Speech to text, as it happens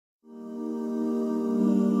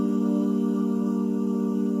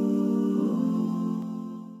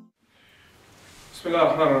بسم الله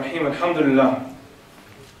الرحمن الرحيم الحمد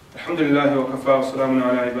لله وكفى وسلام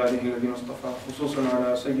على عباده الذين اصطفى خصوصا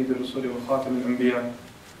على سيد الرسل وخاتم الأنبياء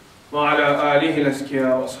وعلى آله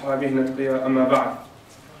الأزكياء وأصحابه الأتقياء أما بعد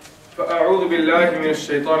فأعوذ بالله من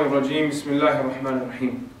الشيطان الرجيم بسم الله الرحمن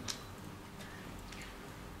الرحيم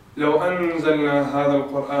لو أنزلنا هذا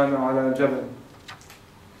القرآن على جبل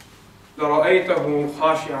لرأيته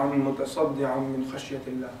خاشعا متصدعا من خشية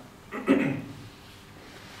الله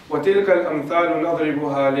وتلك الأمثال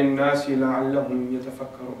نضربها للناس لعلهم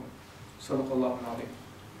يتفكرون صدق الله العظيم.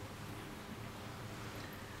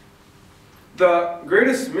 The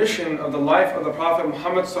greatest mission of the life of the Prophet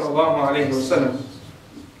Muhammad sallallahu alaihi wasallam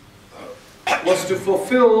was to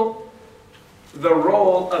fulfill the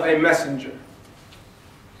role of a messenger.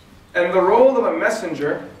 And the role of a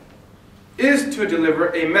messenger is to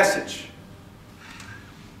deliver a message.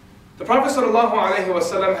 The Prophet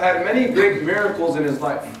ﷺ had many great miracles in his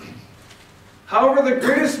life. However, the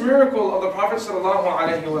greatest miracle of the Prophet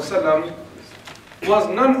ﷺ was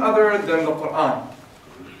none other than the Quran.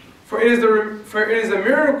 For it is a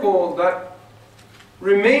miracle that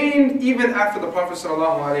remained even after the Prophet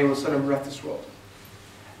ﷺ left this world.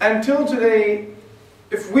 Until today,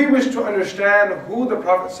 if we wish to understand who the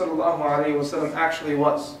Prophet ﷺ actually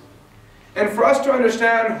was, and for us to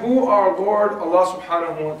understand who our Lord Allah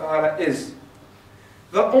subhanahu wa ta'ala is,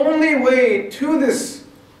 the only way to this,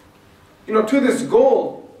 to this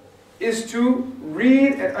goal is to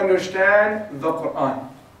read and understand the Quran.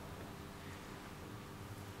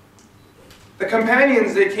 The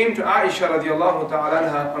companions, they came to Aisha radiallahu ta'ala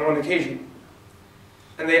anha on one occasion,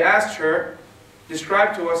 and they asked her,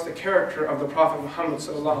 describe to us the character of the Prophet Muhammad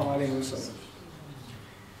sallallahu alayhi wa sallam.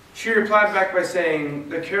 She replied back by saying,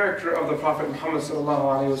 the character of the Prophet Muhammad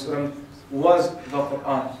ﷺ was the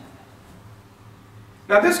Quran.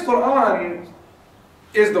 Now this Quran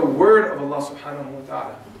is the word of Allah subhanahu wa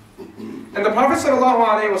ta'ala. And the Prophet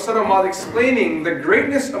ﷺ, while explaining the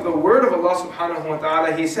greatness of the word of Allah subhanahu wa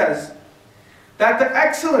ta'ala, he says that the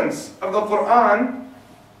excellence of the Quran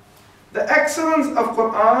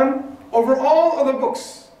over all other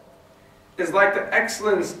books is like the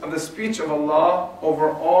excellence of the speech of Allah over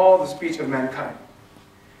all the speech of mankind.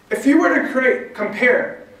 If you were to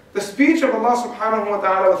compare the speech of Allah subhanahu wa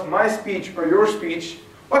ta'ala with my speech or your speech,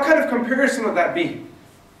 what kind of comparison would that be?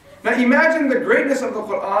 Now imagine the greatness of the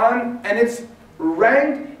Quran and its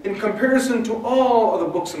rank in comparison to all of the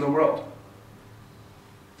books in the world.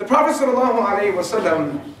 The Prophet sallallahu alaihi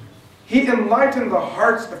wasallam, he enlightened the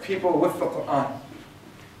hearts of people with the Quran.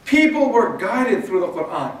 People were guided through the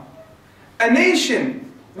Quran. A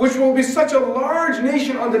nation which will be such a large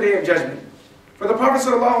nation on the Day of Judgment. For the Prophet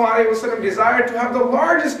ﷺ desired to have the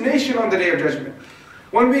largest nation on the Day of Judgment.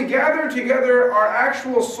 When we gather together, our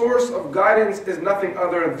actual source of guidance is nothing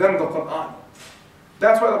other than the Quran.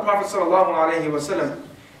 That's why the Prophet ﷺ,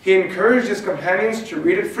 he encouraged his companions to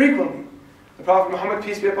read it frequently. The Prophet Muhammad,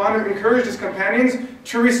 peace be upon him, encouraged his companions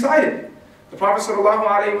to recite it. The Prophet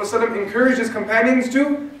ﷺ encouraged his companions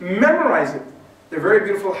to memorize it. The very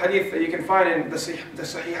beautiful hadith that you can find in the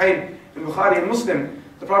Sahihain, in Bukhari and Muslim.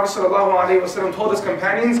 The Prophet ﷺ told his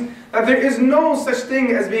companions that there is no such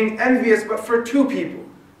thing as being envious but for two people.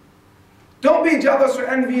 Don't be jealous or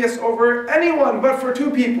envious over anyone but for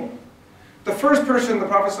two people. The first person, the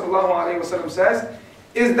Prophet ﷺ says,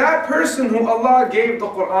 is that person who Allah gave the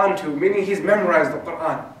Quran to, meaning he's memorized the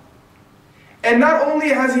Quran. And not only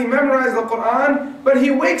has he memorized the Quran, but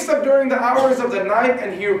he wakes up during the hours of the night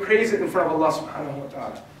and he prays it in front of Allah subhanahu wa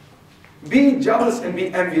ta'ala. Be jealous and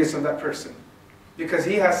be envious of that person, because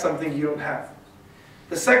he has something you don't have.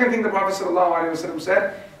 The second thing the Prophet ﷺ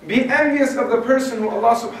said, be envious of the person who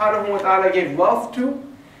Allah subhanahu wa ta'ala gave wealth to,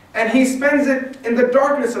 and he spends it in the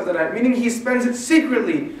darkness of the night, meaning he spends it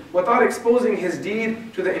secretly without exposing his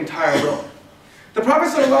deed to the entire world. The Prophet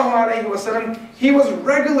ﷺ, he was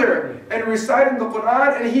regular in reciting the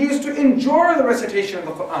Quran, and he used to enjoy the recitation of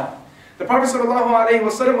the Quran. The Prophet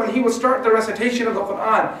ﷺ, when he would start the recitation of the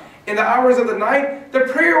Quran in the hours of the night, the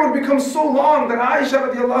prayer would become so long that Aisha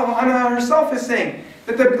radiallahu anha herself is saying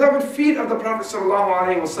that the beloved feet of the Prophet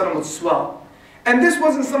ﷺ would swell. And this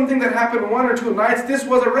wasn't something that happened one or two nights. This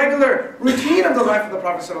was a regular routine of the life of the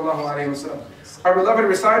Prophet ﷺ. Our beloved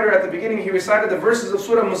reciter at the beginning, he recited the verses of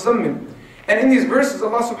Surah Muzammil. And in these verses,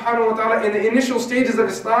 Allah subhanahu wa ta'ala, in the initial stages of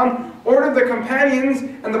Islam, ordered the companions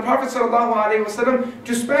and the Prophet sallallahu alaihi wasallam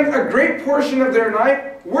to spend a great portion of their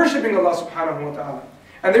night worshipping Allah subhanahu wa ta'ala.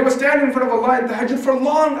 And they would stand in front of Allah in tahajjud for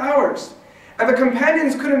long hours. And the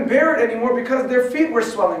companions couldn't bear it anymore because their feet were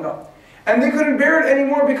swelling up. And they couldn't bear it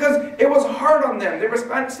anymore because it was hard on them. They were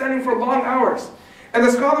standing for long hours. And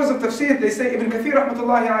the scholars of tafsir, they say, Ibn Kathir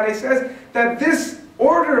rahmatullahi alayhi says that this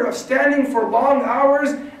order of standing for long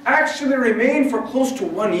hours actually remained for close to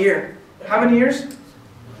 1 year. How many years?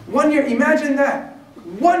 1 year. Imagine that.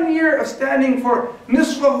 1 year of standing for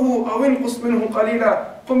nisfahu aw inqus minhu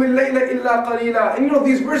qalila qum al-layla illa qalila. And you know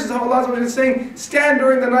these verses, how Allah is saying, stand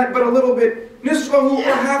during the night but a little bit, nisfahu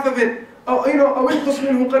or half of it, aw inqus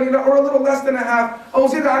minhu qalila, or a little less than a half, aw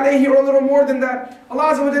zid alayhi, or a little more than that.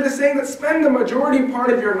 Allah is saying that spend the majority part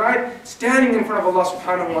of your night standing in front of Allah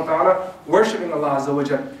subhanahu wa ta'ala, worshipping Allah Azza wa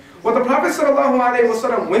Jal. What the Prophet sallallahu alayhi wa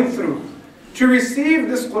sallam went through to receive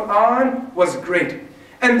this Quran was great.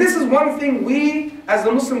 And this is one thing we, as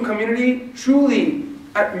the Muslim community, truly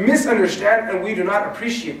misunderstand and we do not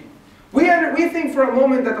appreciate. We think for a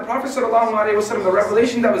moment that the Prophet ﷺ, the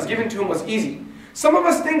revelation that was given to him was easy. Some of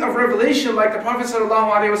us think of revelation like the Prophet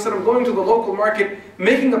ﷺ going to the local market,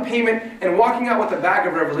 making a payment, and walking out with a bag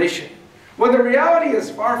of revelation. When the reality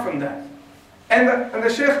is far from that. And the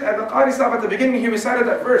Shaykh, the Qari Sahib at the beginning, he recited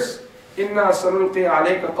that verse, إِنَّا سَنُلْقِي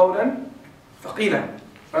عَلَيْكَ قَوْلًا ثَقِيلًا.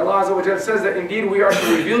 Allah Azza wa Jalla says that indeed we are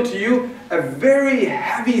to reveal to you a very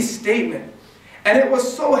heavy statement. And it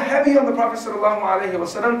was so heavy on the Prophet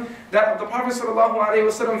ﷺ that the Prophet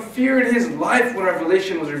ﷺ feared his life when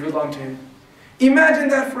revelation was revealed unto him. Imagine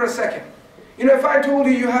that for a second. You know, if I told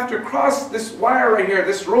you you have to cross this wire right here,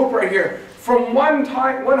 this rope right here, from one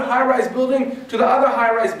high-rise building to the other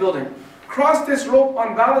high-rise building. Cross this rope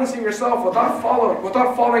on balancing yourself without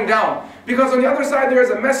falling down. Because on the other side there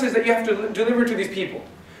is a message that you have to deliver to these people.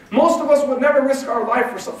 Most of us would never risk our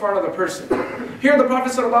life for another person. Here the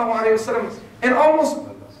Prophet ﷺ, and almost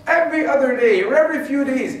every other day or every few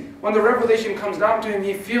days, when the revelation comes down to him,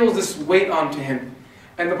 he feels this weight onto him.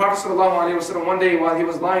 And the Prophet ﷺ, one day while he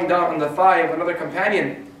was lying down on the thigh of another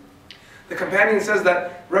companion, the companion says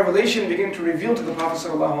that revelation began to reveal to the Prophet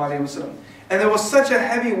ﷺ. And there was such a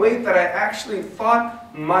heavy weight that I actually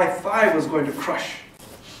thought my thigh was going to crush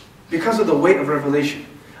because of the weight of revelation.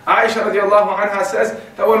 Aisha radiallahu anha says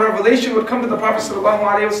that when revelation would come to the Prophet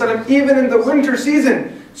ﷺ, even in the winter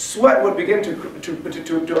season, sweat would begin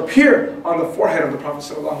to appear on the forehead of the Prophet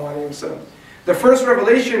ﷺ. The first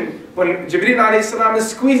revelation, when Jibreel alayhi salam is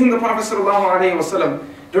squeezing the Prophet ﷺ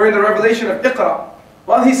during the revelation of Iqra,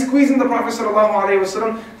 while he's squeezing the Prophet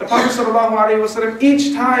ﷺ, the Prophet ﷺ,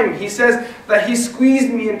 each time he says that he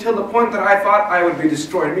squeezed me until the point that I thought I would be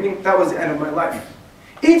destroyed, meaning that was the end of my life.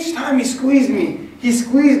 Each time he squeezed me, he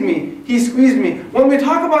squeezed me, he squeezed me. When we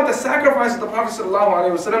talk about the sacrifice of the Prophet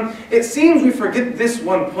ﷺ, it seems we forget this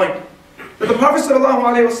one point. That the Prophet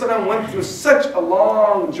ﷺ went through such a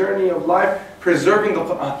long journey of life preserving the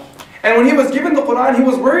Quran. And when he was given the Quran, he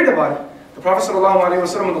was worried about it. The Prophet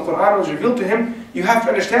ﷺ, when the Quran was revealed to him, you have to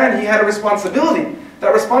understand he had a responsibility.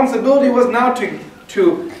 That responsibility was now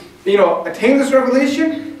to attain this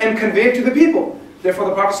revelation and convey it to the people. Therefore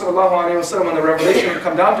the Prophet ﷺ, when the revelation would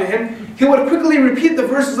come down to him, he would quickly repeat the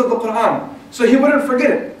verses of the Quran, so he wouldn't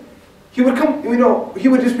forget it. He would he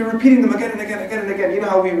would just be repeating them again and again, again and again. You know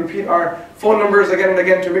how we repeat our phone numbers again and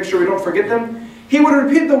again to make sure we don't forget them? He would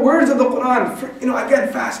repeat the words of the Quran,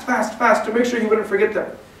 again, fast, fast, fast, to make sure he wouldn't forget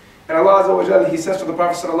them. And Allah Azza wa Jalla, He says to the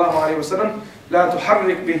Prophet ﷺ, لا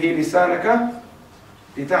تحرك به لسانك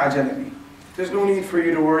لتعجل به. There's no need for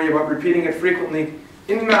you to worry about repeating it frequently.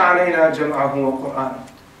 إِنَّ عَلَيْنَا جَمْعَهُ وَقُرْآنَهُ.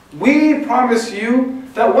 We promise you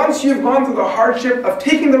that once you've gone through the hardship of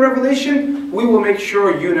taking the revelation, we will make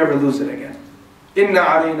sure you never lose it again. إِنَّ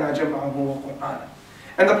عَلَيْنَا جَمْعَهُ وَقُرْآنَهُ.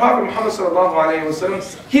 And the Prophet Muhammad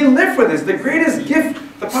ﷺ, he lived for this. The greatest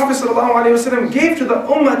gift the Prophet ﷺ gave to the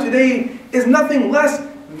ummah today is nothing less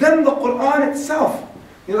than the Quran itself.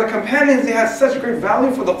 You know, the companions, they had such great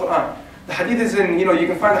value for the Quran. The hadith is in, you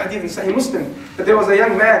can find the hadith in Sahih Muslim, that there was a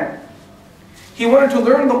young man. He wanted to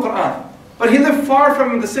learn the Quran, but he lived far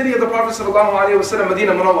from the city of the Prophet ﷺ,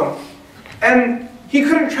 Medina Munawwara. And he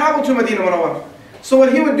couldn't travel to Medina Munawwara. So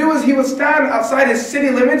what he would do is he would stand outside his city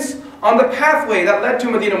limits on the pathway that led to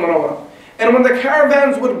Medina Munawwara. And when the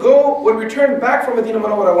caravans would return back from Medina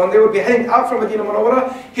Munawwara, when they would be heading out from Medina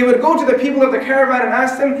Munawwara, he would go to the people of the caravan and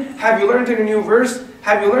ask them, have you learned any new verse?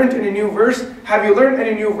 Have you learned any new verse? Have you learned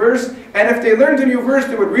any new verse? And if they learned a new verse,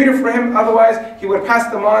 they would read it for him. Otherwise, he would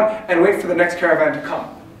pass them on and wait for the next caravan to come.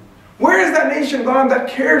 Where is that nation gone that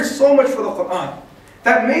cared so much for the Quran?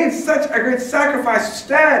 That made such a great sacrifice to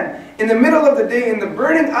stand in the middle of the day, in the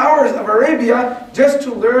burning hours of Arabia, just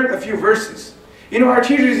to learn a few verses. You know, our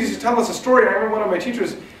teachers used to tell us a story. I remember one of my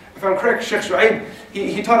teachers, if I'm correct, Sheikh Shu'aib,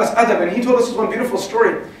 he taught us adab, and he told us this one beautiful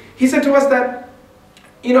story. He said to us that,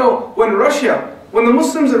 when the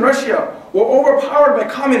Muslims in Russia were overpowered by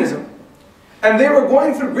communism, and they were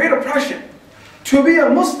going through great oppression, to be a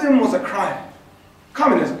Muslim was a crime.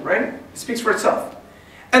 Communism, right? It speaks for itself.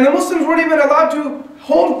 And the Muslims weren't even allowed to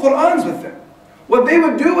hold Qur'ans with them. What they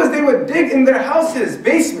would do is they would dig in their houses,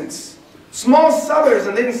 basements, small cellars,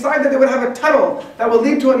 and inside that they would have a tunnel that would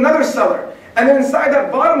lead to another cellar. And then inside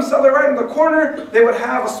that bottom cellar, right in the corner, they would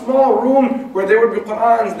have a small room where there would be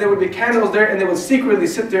Qur'ans, there would be candles there, and they would secretly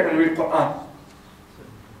sit there and read Qur'an.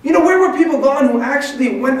 You know, where were people gone who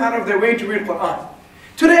actually went out of their way to read Qur'an?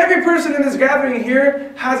 Today, every person in this gathering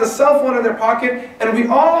here has a cell phone in their pocket, and we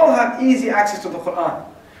all have easy access to the Qur'an.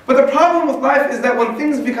 But the problem with life is that when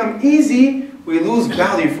things become easy, we lose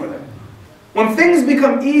value for them. When things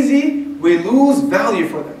become easy, we lose value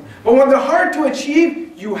for them. But when they're hard to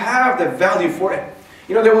achieve, you have the value for it.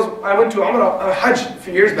 You know, I went to a Hajj a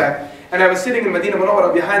few years back, and I was sitting in Medina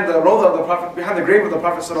Munawwara behind the Rawda of the Prophet, behind the grave of the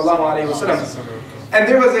Prophet sallallahu alaihi wasallam. And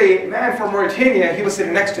there was a man from Mauritania, he was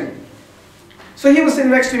sitting next to me. So he was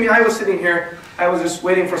sitting next to me, I was sitting here, I was just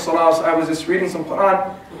waiting for Salah, so I was just reading some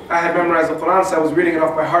Quran. I had memorized the Quran, so I was reading it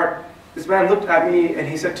off by heart. This man looked at me and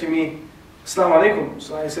he said to me, Assalamu alaikum.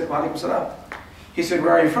 So I said, Wa alaikum salam. He said,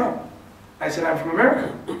 where are you from? I said, I'm from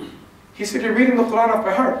America. He said, you're reading the Quran off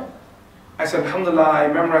by heart. I said, Alhamdulillah, I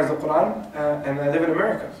memorized the Quran and I live in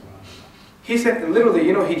America. He said, literally,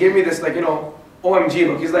 you know, he gave me this, like, you know, OMG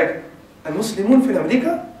look. He's like, Al-Muslimun fi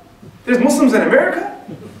America? There's Muslims in America?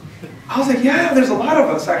 I was like, yeah, there's a lot of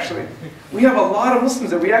us actually. We have a lot of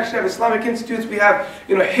Muslims, and we actually have Islamic institutes. We have,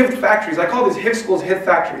 you know, Hifd factories. I call these Hifd schools Hifd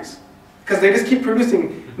factories, because they just keep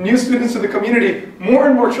producing new students to the community, more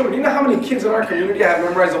and more children. You know how many kids in our community have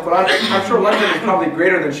memorized the Quran? I'm sure London is probably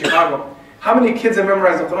greater than Chicago. How many kids have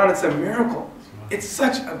memorized the Quran? It's a miracle. It's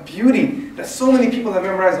such a beauty that so many people have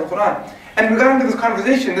memorized the Quran. And we got into this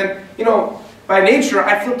conversation, then, you know, by nature,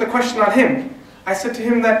 I flipped the question on him. I said to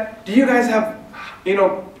him that, do you guys have, you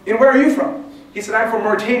know, where are you from? He said, I'm from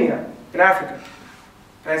Mauritania, in Africa.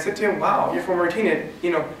 And I said to him, wow, you're from Mauritania, you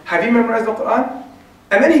know, have you memorized the Quran?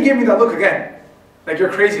 And then he gave me that look again, like your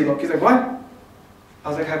crazy look. He's like, what? I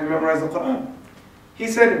was like, have you memorized the Quran? He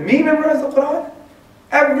said, me memorize the Quran?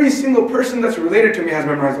 Every single person that's related to me has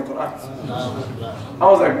memorized the Quran. I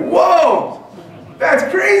was like, whoa! That's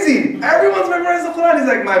crazy! Everyone's memorized the Quran. He's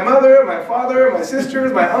like, my mother, my father, my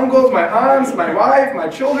sisters, my uncles, my aunts, my wife, my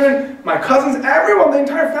children, my cousins, everyone, the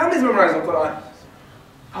entire family's memorized the Quran.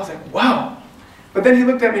 I was like, wow. But then he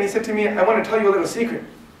looked at me and he said to me, I want to tell you a little secret.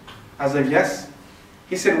 I was like, yes.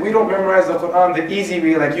 He said, we don't memorize the Quran the easy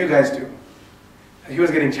way like you guys do. He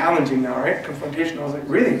was getting challenging now, right? Confrontation. I was like,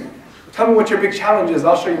 really? Tell me what your big challenge is.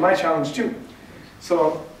 I'll show you my challenge too.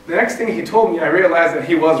 So the next thing he told me, I realized that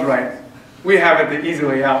he was right. We have it the easy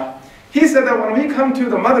way out. He said that when we come to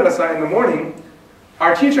the madrasa in the morning,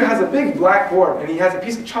 our teacher has a big blackboard and he has a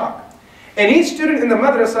piece of chalk. And each student in the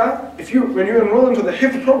madrasa, when you enroll into the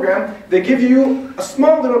Hifd program, they give you a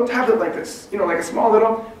small little tablet like this, you know, like a small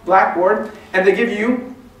little blackboard, and they give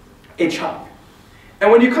you a chalk.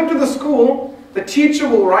 And when you come to the school, the teacher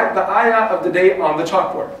will write the ayah of the day on the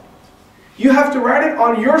chalkboard. You have to write it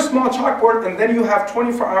on your small chalkboard, and then you have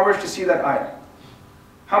 24 hours to see that ayah.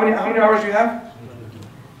 How many hours do you have?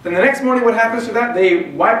 Then the next morning, what happens to that?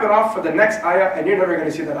 They wipe it off for the next ayah, and you're never going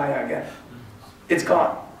to see that ayah again. It's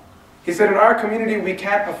gone. He said, in our community, we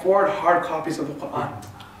can't afford hard copies of the Quran.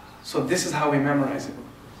 So this is how we memorize it.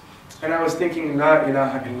 And I was thinking, La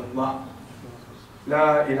ilaha illallah.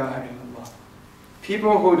 La ilaha illallah.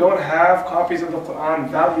 People who don't have copies of the Quran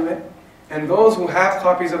value it. And those who have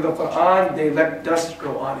copies of the Quran, they let dust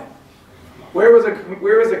grow on it. Where was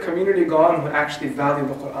a community gone who actually valued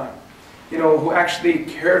the Quran? You know, who actually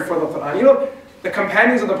cared for the Quran? You know, the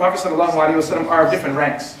companions of the Prophet ﷺ are of different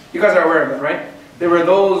ranks. You guys are aware of that, right? There were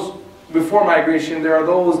those before migration, there are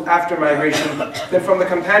those after migration. Then from the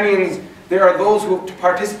companions, there are those who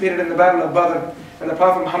participated in the Battle of Badr. And the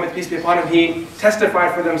Prophet Muhammad, peace be upon him, he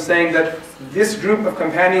testified for them saying that this group of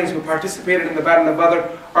companions who participated in the Battle of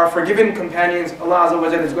Badr are forgiven companions. Allah Azza wa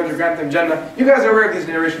Jalla is going to grant them Jannah. You guys are aware of these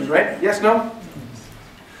narrations, right? Yes, no?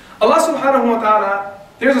 Allah subhanahu wa ta'ala,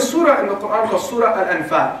 there's a surah in the Quran called Surah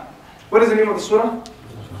Al-Anfal. What is the name of the surah?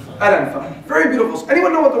 Al-Anfal. Very beautiful.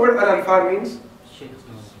 Anyone know what the word Al-Anfal means?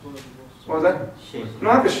 What was that?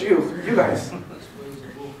 Not the shuyukh, you guys.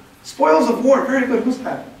 Spoils of war. Very good. Who's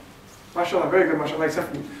that? MashaAllah, very good, MashaAllah, except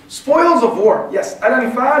for me. Spoils of war. Yes,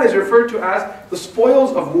 Al-Anfal is referred to as the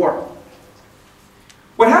spoils of war.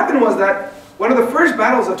 What happened was that one of the first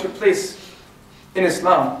battles that took place in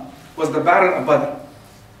Islam was the Battle of Badr.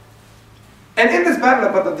 And in this Battle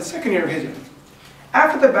of Badr, the second year of Hijrah,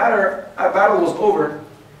 after the battle was over,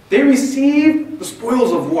 they received the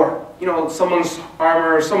spoils of war. You know, someone's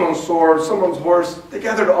armor, someone's sword, someone's horse. They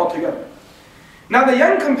gathered it all together. Now the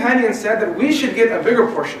young companion said that we should get a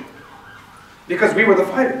bigger portion. because we were the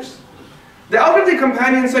fighters. The elderly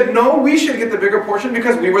companion said, no, we should get the bigger portion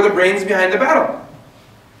because we were the brains behind the battle.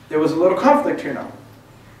 There was a little conflict here now.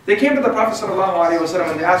 They came to the Prophet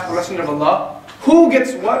ﷺ and they asked the Messenger of Allah, who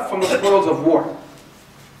gets what from the spoils of war?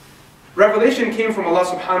 Revelation came from Allah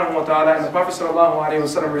subhanahu wa ta'ala, and the Prophet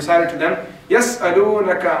ﷺ recited to them,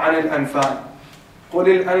 يَسْأَلُونَكَ عَنِ الْأَنْفَالِ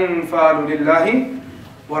قُلِ الْأَنْفَالُ لِلَّهِ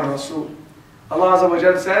وَالرَّسُولِ. Allah Azza wa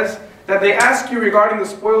Jal says that they ask you regarding the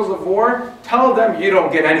spoils of war, tell them you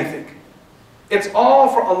don't get anything. It's all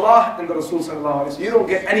for Allah and the Rasul sallallahu alayhi wa sallam. You don't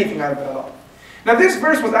get anything out of it at all. Now this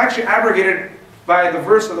verse was actually abrogated by the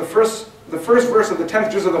verse of the first verse of the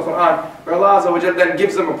 10th juz of the Quran, where Allah Azza wa Jal then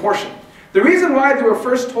gives them a portion. The reason why they were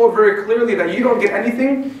first told very clearly that you don't get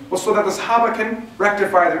anything was so that the Sahaba can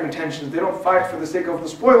rectify their intentions. They don't fight for the sake of the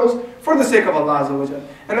spoils, for the sake of Allah Azza wa Jal.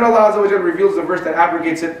 And then Allah Azza wa Jal reveals the verse that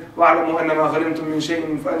abrogates it. وَاعْلَمُوا أَنَّمَا غَنِمْتُم مِّن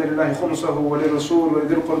شَيْءٍ فَأَنَّ لِلَّهِ خُمُسَهُ وَلِلرَّسُولِ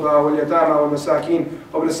وَلِذِي الْقُرْبَى وَالْيَتَامَى وَالْمَسَاكِينِ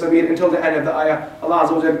وَابْنِ السَّبِيلِ until the end of the ayah. Allah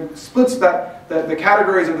Azza wa Jal splits the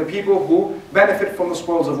categories of the people who benefit from the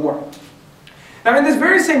spoils of war. Now in this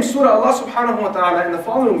very same surah, Allah subhanahu wa ta'ala in the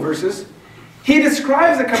following verses, He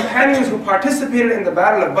describes the companions who participated in the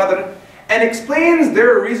battle of Badr and explains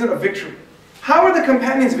their reason of victory. How are the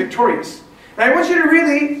companions victorious? And I want you to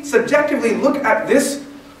really subjectively look at this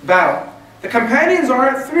battle. The companions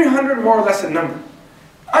are 300 more or less in number,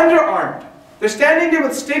 underarmed. They're standing there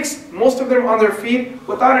with sticks, most of them on their feet,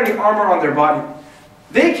 without any armor on their body.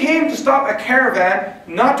 They came to stop a caravan,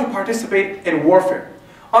 not to participate in warfare.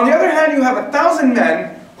 On the other hand, you have 1,000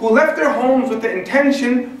 men who left their homes with the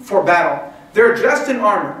intention for battle. They're dressed in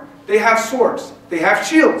armor. They have swords. They have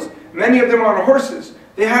shields. Many of them are on horses.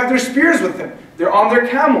 They have their spears with them. They're on their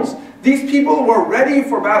camels. These people were ready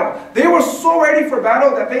for battle. They were so ready for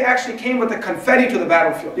battle that they actually came with the confetti to the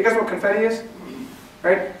battlefield. You guys know what confetti is?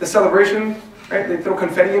 Right? The celebration, right? They throw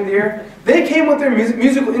confetti in the air. They came with their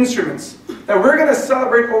musical instruments. That we're going to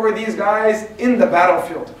celebrate over these guys in the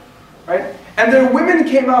battlefield. Right? And their women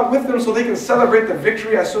came out with them so they can celebrate the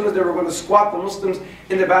victory as soon as they were going to squat the Muslims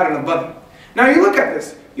in the battle of Badr. Now you look at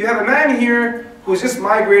this. You have a man here who's just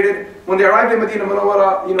migrated. When they arrived in Medina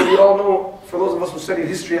Munawwara, we all know, for those of us who studied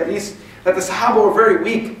history at least, that the Sahaba were very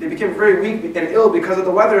weak. They became very weak and ill because of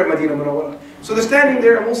the weather of Medina Munawwara. So they're standing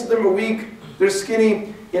there, and most of them are weak. They're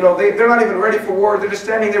skinny. They're not even ready for war. They're just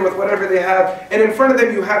standing there with whatever they have. And in front of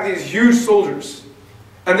them you have these huge soldiers.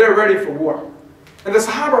 And they're ready for war. And the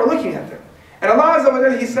Sahaba are looking at them. And Allah Azza wa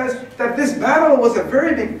Jalla, He says that this battle was a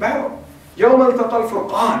very big battle. يَوْمَ الْتَقَى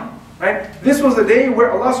الْفُرْقَانِ. Right? This was the day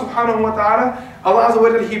where Allah subhanahu wa ta'ala, Allah Azza wa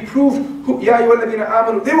Jalla, He proved, يَا أَيُّهَا الَّذِينَ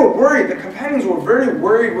آمَنُوا. They were worried. The companions were very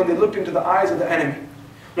worried when they looked into the eyes of the enemy.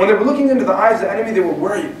 When they were looking into the eyes of the enemy, they were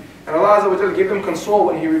worried. And Allah Azza wa Jalla gave them console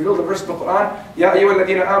when He revealed the verse of the Quran, يَا أَيُّهَا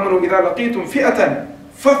الَّذِينَ آمَنُوا إِذَا لَقِيتُمْ فِئَةً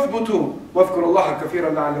فَاثْبُتُوا وَاذْكُرُوا اللَّهَ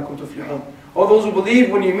كَثِيرًا لَعَلَّكُمْ تُفْلِحُونَ. All those who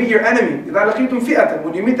believe, when you meet your enemy, إِذَا لَقِيتُمْ فِئَةً,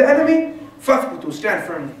 when you meet the enemy, فَاثْبُتُوا, stand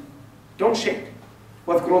firmly. Don't shake.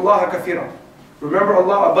 وَاذْكُرُوا اللَّهَ كَثِيرًا. Remember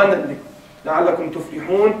Allah abundantly. لَعَلَّكُمْ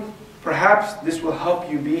تُفْلِحُونَ. Perhaps this will help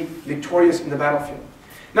you be victorious in the battlefield.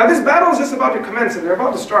 Now this battle is just about to commence and they're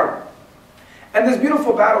about to start. And this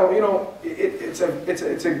beautiful battle, it's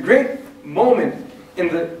a great moment in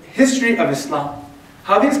the history of Islam.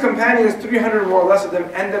 How these companions, 300 more or less of them,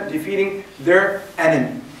 end up defeating their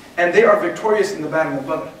enemy. And they are victorious in the battle of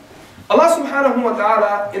Badr. Allah subhanahu wa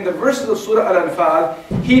ta'ala, in the verses of Surah Al-Anfal,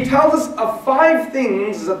 He tells us of 5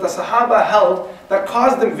 things that the Sahaba held that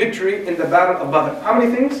caused them victory in the battle of Badr. How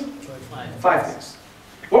many things? 5 things.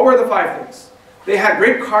 What were the 5 things? They had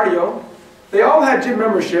great cardio. They all had gym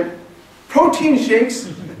membership. Protein shakes.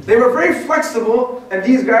 They were very flexible. And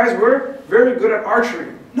these guys were very good at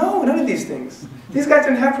archery. No, none of these things. These guys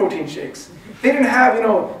didn't have protein shakes. They didn't have,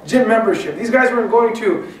 gym membership. These guys weren't going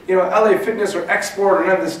to, LA Fitness or Export or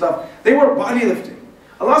none of this stuff. They were bodylifting.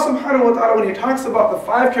 Allah subhanahu wa ta'ala, when He talks about the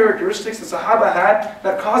 5 characteristics the Sahaba had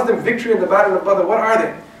that caused them victory in the battle of Badr, what are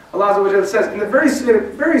they? Allah Azza wa Jalla says in the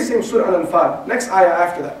very same Surah Al-Anfal, next ayah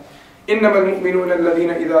after that, إِنَّمَا الْمُؤْمِنُونَ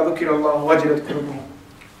الَّذِينَ إِذَا ذُكِرَ اللَّهُ وَجِلَتْ قُلُوبُهُمْ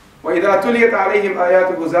وَإِذَا تُلِيَتْ عَلَيْهِمْ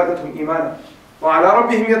آيَاتُهُ زَادَتْهُمْ إِيمَانًا وَعَلَى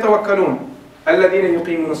رَبِّهِمْ يَتَوَكَّلُونَ الَّذِينَ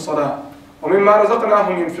يُقِيمُونَ الصَّلَاةَ وَمِمَّا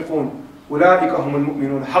رَزَقْنَاهُمْ يُنْفِقُونَ أُولَٰئِكَ هُمُ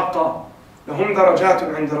الْمُؤْمِنُونَ حَقًّا لَهُمْ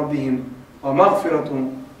دَرَجَاتٌ عِنْدَ رَبِّهِمْ وَمَغْفِرَةٌ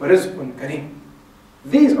وَرِزْقٌ كَرِيمٌ.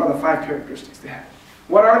 These are the 5 characteristics they have.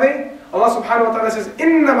 What are they? Allah subhanahu wa ta'ala says,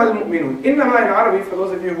 إِنَّمَا الْمُؤْمِنُونَ. إِنَّمَا in Arabic, for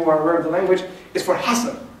those of you who are aware of the language, is for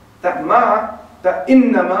hasr. That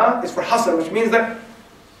إِنَّمَا is for hasr, which means that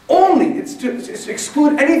only, it's to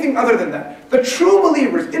exclude anything other than that. The true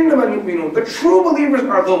believers, إِنَّمَا الْمُؤْمِنُونَ, the true believers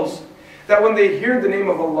are those that when they hear the name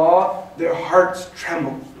of Allah, their hearts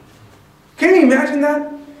tremble. Can you imagine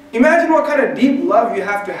that? Imagine what kind of deep love you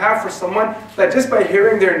have to have for someone that just by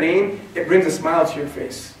hearing their name, it brings a smile to your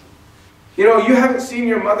face. You know, you haven't seen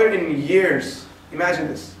your mother in years. Imagine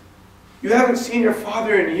this. You haven't seen your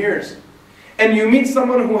father in years. And you meet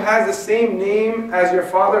someone who has the same name as your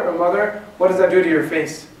father or mother, what does that do to your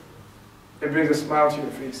face? It brings a smile to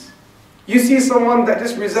your face. You see someone that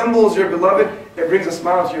just resembles your beloved, it brings a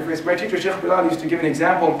smile to your face. My teacher, Sheikh Bilal, used to give an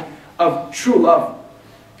example of true love.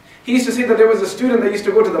 He used to say that there was a student that used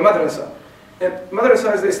to go to the madrasa. And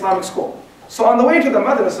madrasa is the Islamic school. So on the way to the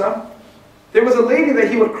madrasa, there was a lady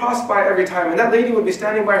that he would cross by every time. And that lady would be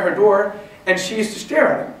standing by her door, and she used to stare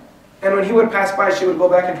at him. And when he would pass by, she would go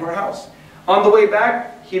back into her house. On the way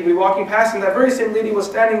back, he'd be walking past, and that very same lady was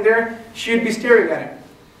standing there. She'd be staring at him.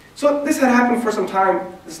 So this had happened for some time.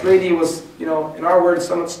 This lady was, you know, in our words,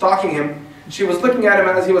 somewhat stalking him. She was looking at him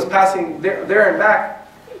as he was passing there and back.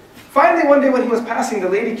 Finally, one day when he was passing, the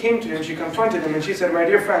lady came to him, she confronted him, and she said, "My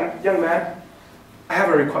dear friend, young man, I have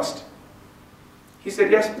a request." He said,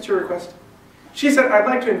 "Yes, what's your request?" She said, "I'd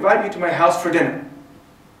like to invite you to my house for dinner."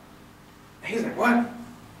 And he's like, "What?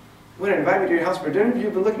 You want to invite me to your house for dinner?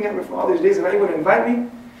 You've been looking at me for all these days, and now you want to invite me?"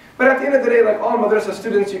 But at the end of the day, like all madrasa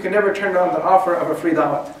students, you can never turn down the offer of a free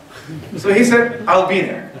dawat. So he said, "I'll be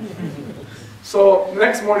there." So the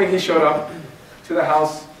next morning he showed up to the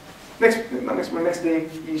house. Next day,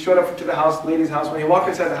 he showed up to the house, the lady's house. When he walked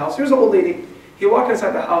inside the house, here's an old lady. He walked inside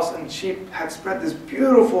the house, and she had spread this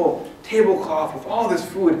beautiful tablecloth with all this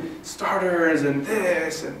food, starters and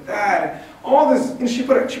this and that, all this. And she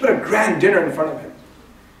put a grand dinner in front of him.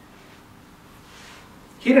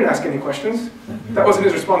 He didn't ask any questions. That wasn't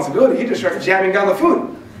his responsibility. He just started jamming down the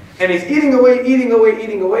food. And he's eating away, eating away,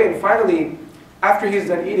 eating away. And finally, after he's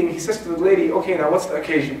done eating, he says to the lady, "Okay, now what's the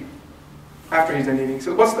occasion?" After he's done eating, he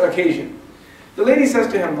says, "What's the occasion?" The lady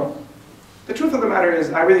says to him, "Look, the truth of the matter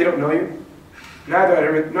is, I really don't know you. Neither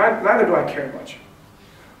do I care much.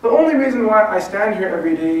 The only reason why I stand here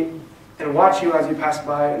every day and watch you as you pass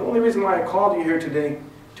by, and the only reason why I called you here today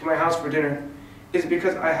to my house for dinner, is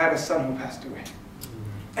because I had a son who passed away.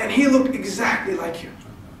 And he looked exactly like you.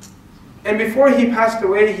 And before he passed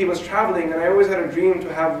away, he was traveling, and I always had a dream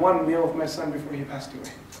to have one meal with my son before he passed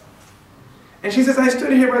away." And she says, "I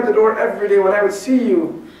stood here by the door every day. When I would see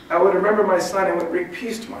you, I would remember my son, and it would bring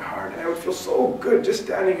peace to my heart. And I would feel so good just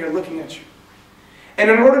standing here looking at you.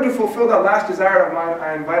 And in order to fulfill that last desire of mine,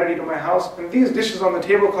 I invited you to my house. And these dishes on the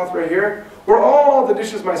tablecloth right here were all the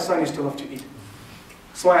dishes my son used to love to eat.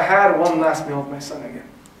 So I had one last meal with my son again."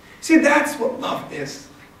 See, that's what love is.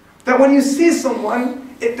 That when you see someone,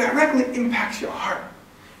 it directly impacts your heart.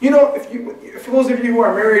 You know, for those of you who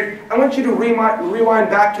are married, I want you to rewind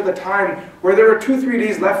back to the time where there were 2-3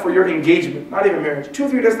 days left for your engagement. Not even marriage.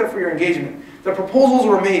 2-3 days left for your engagement. The proposals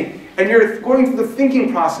were made, and you're going through the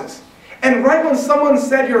thinking process. And right when someone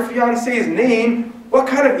said your fiancé's name, what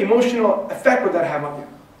kind of emotional effect would that have on you?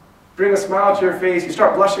 Bring a smile to your face, you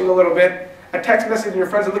start blushing a little bit, a text message and your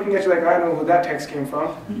friends are looking at you like, "I don't know who that text came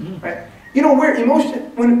from." Right? You know, where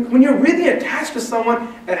emotion, when you're really attached to someone,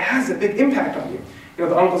 it has a big impact on you. You know,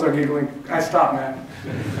 the uncles are giggling. "Guys, stop, man."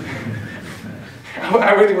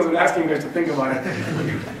 I really wasn't asking you guys to think about it.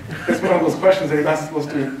 It's one of those questions that you're not supposed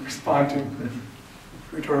to respond to.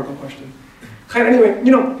 Rhetorical question. Anyway,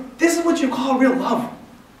 you know, this is what you call real love.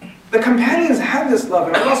 The companions have this love,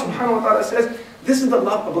 and Allah subhanahu wa ta'ala says, this is the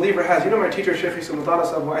love a believer has. You know, my teacher, Shaykh Yusuf Mutala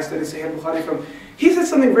Sahib, who I studied Sahih Bukhari from, he said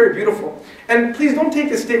something very beautiful. And please don't take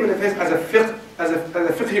this statement of his as a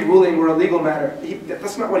fiqh ruling or a legal matter.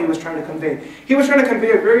 That's not what he was trying to convey. He was trying to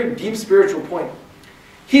convey a very deep spiritual point.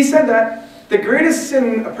 He said that the greatest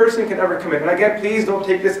sin a person can ever commit, and again, please don't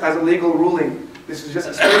take this as a legal ruling. This is just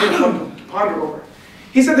a statement to ponder over.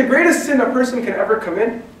 He said the greatest sin a person can ever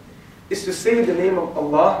commit is to say the name of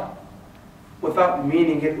Allah without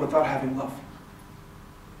meaning it, without having love.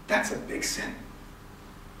 That's a big sin.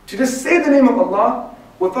 To just say the name of Allah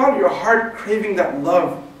without your heart craving that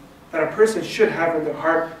love that a person should have in their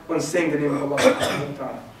heart when saying the name of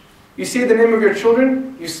Allah. You say the name of your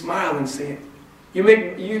children, you smile and say it. You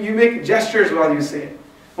make gestures while you say it.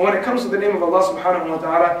 And when it comes to the name of Allah subhanahu wa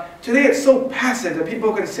ta'ala, today it's so passive that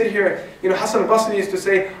people can sit here. You know, Hassan al-Basri used to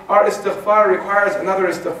say, our istighfar requires another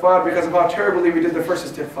istighfar because of how terribly we did the first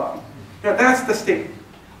istighfar. You know, that's the state.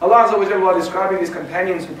 Allah Azza wa Jalla, while describing these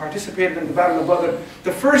companions who participated in the Battle of Badr,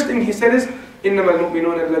 the first thing He said is, إِنَّمَا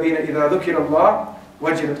الْمُؤْمِنُونَ الَّذِينَ إِذَا ذُكِرَ اللَّهُ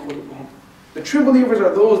وَجِلَتْ قُلُوبُهُم. The true believers are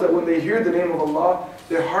those that when they hear the name of Allah,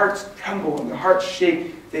 their hearts tremble and their hearts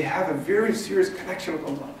shake. They have a very serious connection with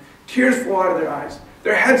Allah. Tears fall out of their eyes.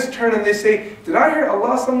 Their heads turn and they say, did I hear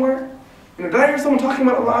Allah somewhere? You know, did I hear someone talking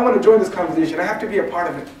about Allah? I want to join this conversation. I have to be a part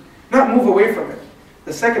of it. Not move away from it.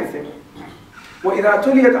 The second thing وَإِذَا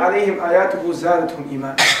تُلِيَتْ عَلَيْهِمْ آيَاتُهُ زَادَتْهُمْ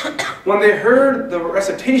إِيمَانًا. When they heard the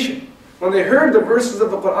recitation, when they heard the verses of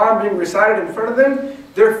the Quran being recited in front of them,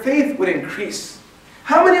 their faith would increase.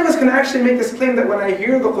 How many of us can actually make this claim that when I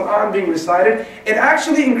hear the Quran being recited, it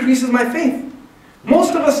actually increases my faith?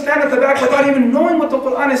 Most of us stand at the back without even knowing what the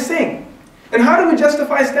Quran is saying. And how do we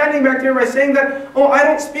justify standing back there by saying that, oh, I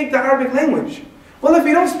don't speak the Arabic language? Well, if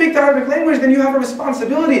you don't speak the Arabic language, then you have a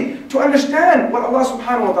responsibility to understand what Allah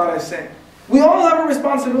subhanahu wa ta'ala is saying. We all have a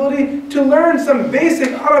responsibility to learn some basic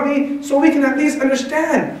Arabic so we can at least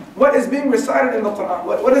understand what is being recited in the Quran,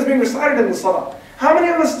 what is being recited in the Salah. How many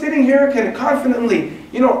of us sitting here can confidently,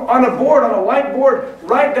 on a board, on a whiteboard,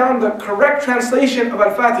 write down the correct translation of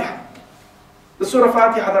Al-Fatiha? The Surah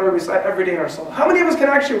Fatiha that we recite every day in our Salah. How many of us can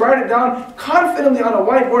actually write it down confidently on a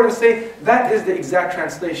whiteboard and say, that is the exact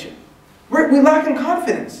translation? We lack in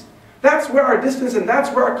confidence. That's where our distance and that's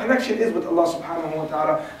where our connection is with Allah subhanahu wa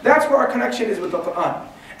ta'ala. That's where our connection is with the Quran.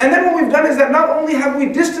 And then what we've done is that not only have we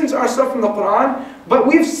distanced ourselves from the Quran, but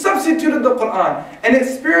we've substituted the Quran and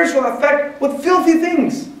its spiritual effect with filthy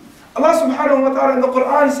things. Allah subhanahu wa ta'ala in the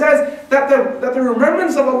Quran says that the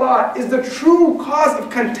remembrance of Allah is the true cause of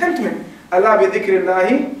contentment. Allah bi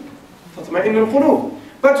dhikrillahi tatma'innul qulub.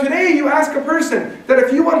 But today you ask a person that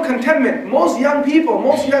if you want contentment, most young people,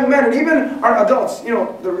 most young men, and even our adults,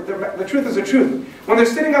 the truth is the truth. When they're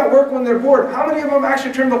sitting at work, when they're bored, how many of them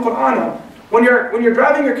actually turn the Quran on? When you're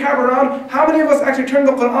driving your cab around, how many of us actually turn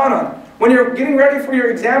the Quran on? When you're getting ready for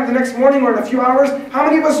your exam the next morning or in a few hours, how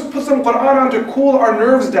many of us put some Quran on to cool our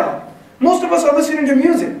nerves down? Most of us are listening to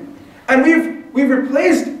music. And we've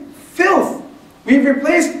replaced filth. We've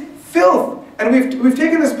replaced filth. And we've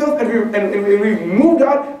taken this filth and we've moved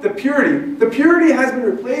out the purity. The purity has been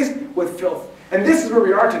replaced with filth. And this is where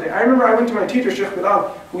we are today. I remember I went to my teacher, Sheikh Bilal,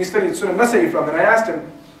 who we studied Sunnah Nasa'i from, and I asked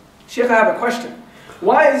him, Sheikh, I have a question.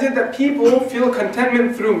 Why is it that people feel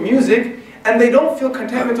contentment through music and they don't feel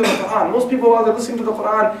contentment with the Quran? Most people, while they're listening to the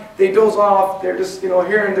Quran, they doze off, they're just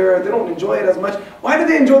here and there, they don't enjoy it as much. Why do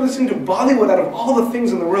they enjoy listening to Bollywood out of all the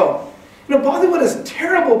things in the world? Bollywood is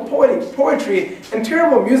terrible poetry and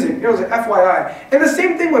terrible music. It's an FYI. And the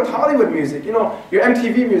same thing with Hollywood music. Your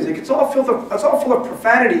MTV music. It's all full of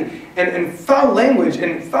profanity and foul language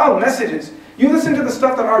and foul messages. You listen to the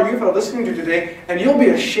stuff that our youth are listening to today, and you'll be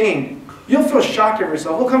ashamed. You'll feel shocked of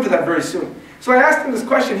yourself. We'll come to that very soon. So I asked him this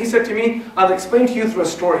question. He said to me, "I'll explain to you through a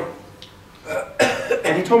story."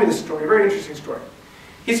 And he told me this story, a very interesting story.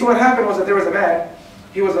 He said what happened was that there was a man.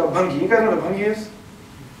 He was a bhangi. You guys know what a bhangi is?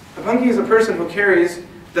 A bhangi is a person who carries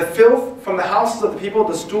the filth from the houses of the people,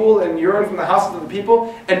 the stool and urine from the houses of the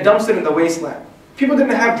people, and dumps it in the wasteland. People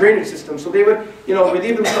didn't have drainage systems, so they would,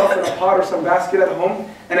 relieve themselves in a pot or some basket at home,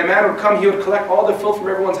 and a man would come, he would collect all the filth from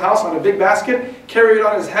everyone's house on a big basket, carry it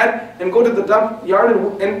on his head, and go to the dump yard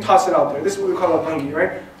and toss it out there. This is what we call a bhangi,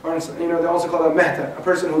 right? Or, they also call it a mehta, a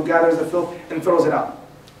person who gathers the filth and throws it out.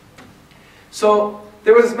 So,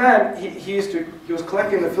 there was this man, he was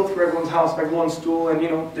collecting the filth from everyone's house, everyone's stool and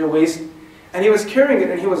their waste. And he was carrying it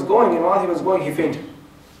and he was going, and while he was going, he fainted.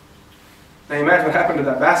 Now imagine what happened to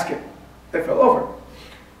that basket. It fell over.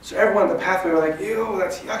 So everyone in the pathway were like, ew,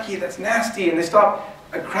 that's yucky, that's nasty. And they stopped.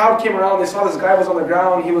 A crowd came around, they saw this guy was on the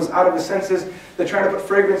ground, he was out of his senses. They're trying to put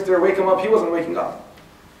fragrance there, wake him up. He wasn't waking up.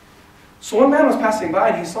 So one man was passing by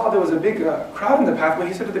and he saw there was a big crowd in the pathway.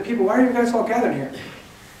 He said to the people, why are you guys all gathered here?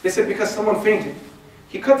 They said, because someone fainted.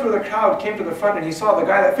 He cut through the crowd, came to the front, and he saw the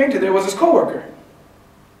guy that fainted there was his co-worker.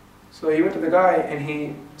 So he went to the guy, and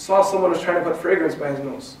he saw someone was trying to put fragrance by his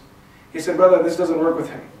nose. He said, brother, this doesn't work with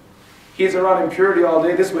him. He's around impurity all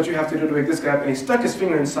day. This is what you have to do to wake this guy up. And he stuck his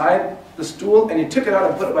finger inside the stool, and he took it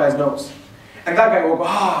out and put it by his nose. And that guy woke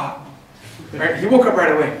up, right? He woke up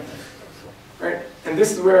right away. Right? And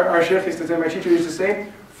this is where our sheikh used to say, my teacher used to say,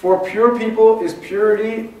 for pure people is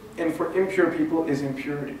purity, and for impure people is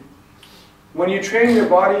impurity. When you train your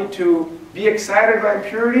body to be excited by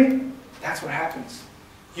impurity, that's what happens.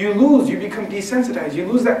 You lose, you become desensitized, you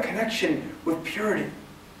lose that connection with purity.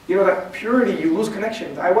 That purity, you lose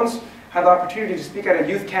connection. I once had the opportunity to speak at a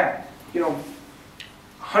youth camp.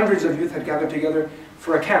 Hundreds of youth had gathered together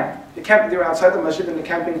for a camp. They were outside the masjid in the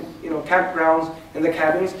camping, campgrounds, in the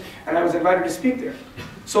cabins, and I was invited to speak there.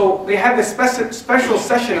 So they had this special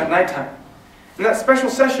session at nighttime. And that special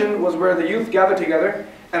session was where the youth gathered together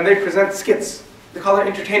and they present skits. They call it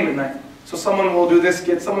entertainment night. So someone will do this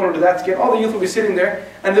skit, someone will do that skit. All the youth will be sitting there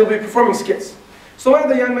and they'll be performing skits. So one of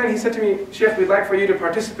the young men, he said to me, Sheikh, we'd like for you to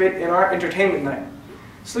participate in our entertainment night.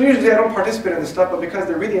 So usually I don't participate in this stuff, but because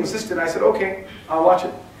they really insisted, I said, okay, I'll watch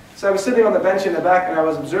it. So I was sitting on the bench in the back and I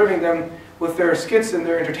was observing them with their skits and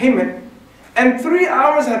their entertainment. And 3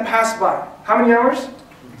 hours had passed by. How many hours?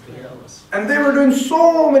 And they were doing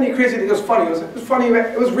so many crazy things. It was funny. It was funny.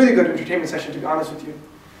 It was really good entertainment session, to be honest with you.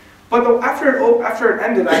 But after it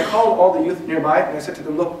ended, I called all the youth nearby and I said to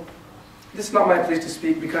them, look, this is not my place to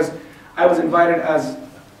speak because I was invited as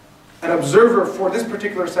an observer for this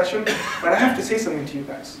particular session, but I have to say something to you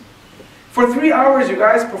guys. For 3 hours, you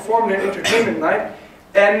guys performed an entertainment night,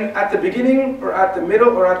 and at the beginning, or at the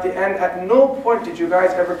middle, or at the end, at no point did you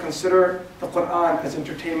guys ever consider the Quran as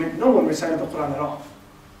entertainment. No one recited the Quran at all.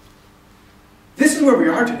 This is where we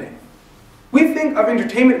are today. We think of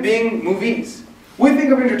entertainment being movies. We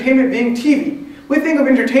think of entertainment being TV. We think of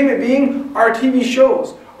entertainment being our TV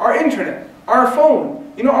shows, our internet, our phone,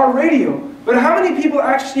 our radio. But how many people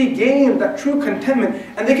actually gain that true contentment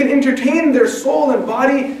and they can entertain their soul and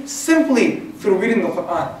body simply through reading the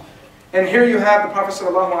Quran? And here you have the Prophet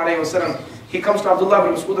ﷺ. He comes to Abdullah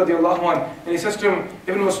ibn Mas'ud and he says to him,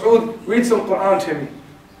 Ibn Mas'ud, read some Quran to me.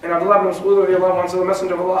 And Abdullah ibn Mas'ud says, the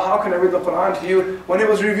Messenger of Allah, how can I read the Quran to you when it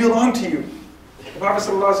was revealed unto you? The Prophet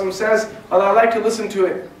ﷺ says, I like to listen to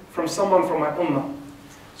it from someone from my ummah.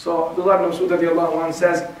 So Abdullah ibn Mas'ud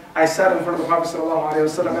says, I sat in front of the Prophet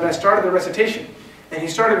ﷺ and I started the recitation. And he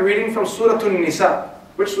started reading from Surah An-Nisa.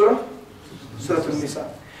 Which surah? Surah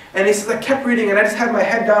An-Nisa. And he says, I kept reading and I just had my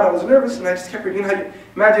head down. I was nervous and I just kept reading.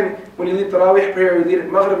 Imagine when you lead Tarawih prayer, you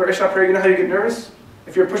lead Maghrib or Isha prayer, you know how you get nervous?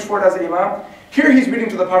 If you're pushed forward as an imam. Here he's reading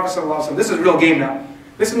to the Prophet ﷺ. This is real game now.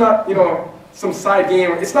 This is not, some side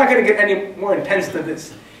game. It's not going to get any more intense than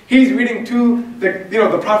this. He's reading to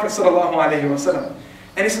the Prophet ﷺ.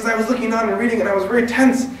 And he says, I was looking down and reading and I was very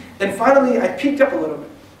tense. And finally, I peeked up a little bit.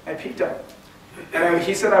 I peeked up. And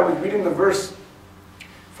he said, I was reading the verse,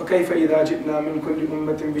 فَكَيْفَ إِذَا جِئْنَا مِنْ كُلِّ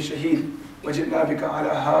أُمَّةٍ بِشَهِيدٍ وَجِئْنَا بِكَ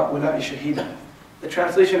عَلَى هَؤُلَاءِ شَهِيدًا. The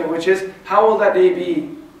translation of which is, how will that day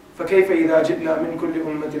be? فَكَيْفَ إِذَا جِئْنَا مِنْ كُلِّ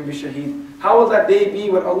أُمَّةٍ بِشَهِيدٍ. How will that day be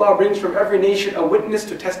when Allah brings from every nation a witness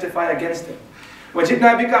to testify against it?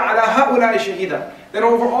 وَجِئْنَا بِكَ عَلَى هَؤُلَاءِ شَهِيدًا. Then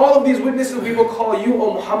over all of these witnesses, we will call you,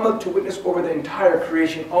 O Muhammad, to witness over the entire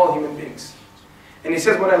creation, all human beings. And he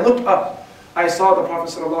says, when I looked up, I saw the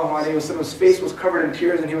Prophet ﷺ's face was covered in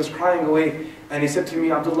tears and he was crying away. And he said to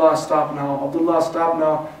me, Abdullah, stop now. Abdullah, stop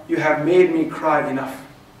now. You have made me cry enough.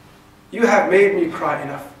 You have made me cry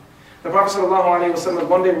enough. The Prophet ﷺ was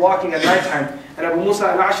one day walking at night time, and Abu Musa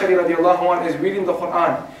al-Ash'ari radiallahu anhu is reading the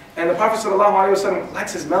Quran. And the Prophet ﷺ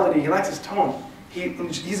likes his melody, he likes his tone.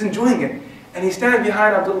 He's enjoying it. And he's standing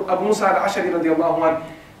behind Abu Musa al-Ash'ari radiallahu anhu,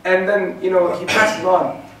 and then, he passes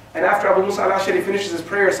on. And after Abu Musa al-Ash'ari finishes his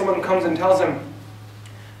prayer, someone comes and tells him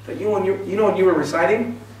that when you were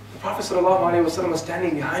reciting, the Prophet ﷺ was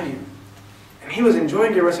standing behind you. And he was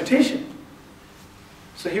enjoying your recitation.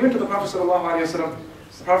 So he went to the Prophet ﷺ.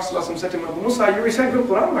 The Prophet ﷺ said to him, Abu Musa, you recite good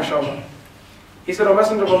Quran, mashallah. He said, O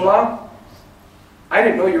Messenger of Allah, I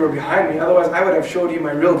didn't know you were behind me, otherwise I would have showed you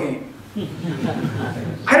my real game.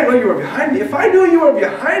 I didn't know you were behind me. If I knew you were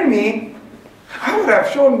behind me, I would have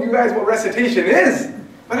shown you guys what recitation is.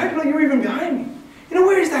 But I didn't know you were even behind me.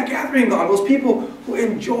 Where is that gathering gone? Those people who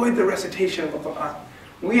enjoyed the recitation of the Quran.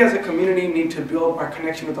 We as a community need to build our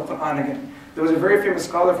connection with the Quran again. There was a very famous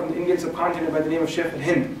scholar from the Indian subcontinent by the name of Shaykh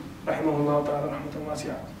al-Hind, rahimahullah ta'ala, rahmatan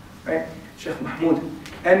wasi'ah, right? Shaykh Mahmud.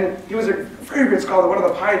 And he was a very great scholar, one of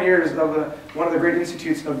the pioneers of one of the great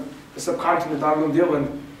institutes of the subcontinent, Darul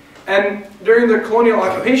Deoband. And during the colonial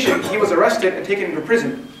occupation, he was arrested and taken into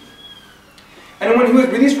prison. And when he was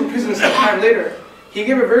released from prison some time later, he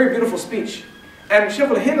gave a very beautiful speech. And Shaykh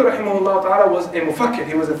al-Hind, rahimahullah ta'ala, was a mufakkir,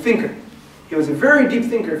 he was a thinker. He was a very deep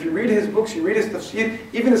thinker. If you read his books, you read his tafsir,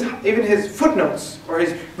 even his footnotes, or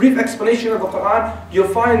his brief explanation of the Quran, you'll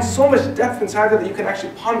find so much depth inside there that you can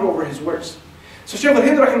actually ponder over his words. So Shaykh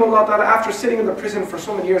al-Hind, rahimahullah ta'ala, after sitting in the prison for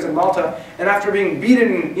so many years in Malta, and after being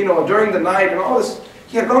beaten, during the night and all this,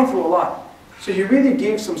 he had gone through a lot. So he really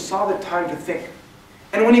gave some solid time to think.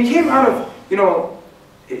 And when he came out of,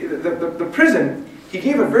 the prison, he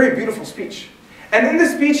gave a very beautiful speech. And in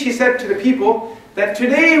this speech, he said to the people that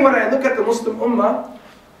today, when I look at the Muslim Ummah,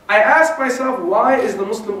 I ask myself, why is the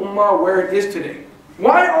Muslim Ummah where it is today?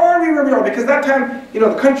 Why are we where we are? Because that time,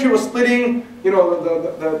 the country was splitting, the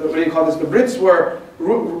Brits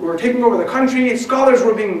were taking over the country, scholars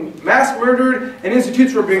were being mass murdered, and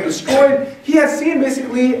institutes were being destroyed. He had seen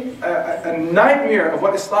basically a nightmare of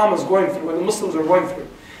what Islam was going through, what the Muslims were going through.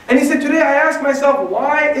 And he said, today I ask myself,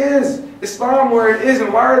 why is Islam where it is,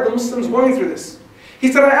 and why are the Muslims going through this?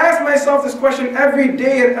 He said, I asked myself this question every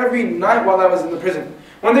day and every night while I was in the prison.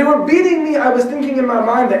 When they were beating me, I was thinking in my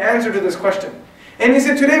mind the answer to this question. And he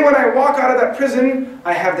said, today when I walk out of that prison,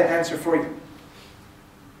 I have the answer for you.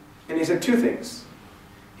 And he said two things.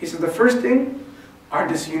 He said, the first thing, our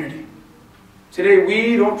disunity. Today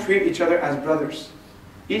we don't treat each other as brothers.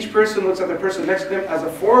 Each person looks at the person next to them as a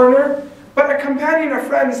foreigner, but a companion, a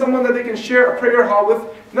friend, someone that they can share a prayer hall with,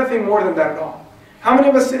 nothing more than that at all. How many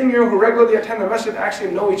of us sitting here who regularly attend the masjid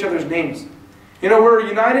actually know each other's names? You know, we're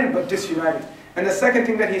united but disunited. And the second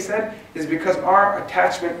thing that he said is because our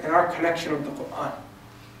attachment and our connection with the Quran.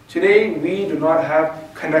 Today, we do not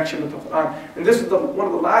have connection with the Quran. And this is one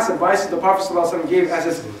of the last advices the Prophet ﷺ gave as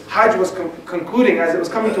his Hajj was concluding, as it was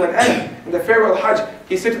coming to an end. In the farewell Hajj,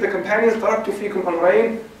 he said to the companions, تَرَكْتُ فِيكُمْ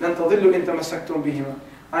أَمْرَيْنِ لَنْ تَضِلُّوا إِن تَمَسَّكْتُمْ بِهِمَا.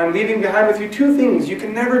 I am leaving behind with you two things. You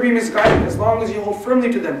can never be misguided as long as you hold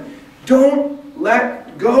firmly to them. Don't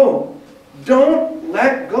let go. Don't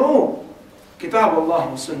let go. Kitab Allah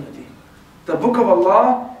wa Sunnati. The book of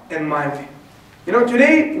Allah and my way. You know,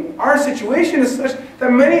 today our situation is such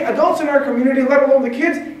that many adults in our community, let alone the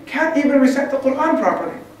kids, can't even recite the Quran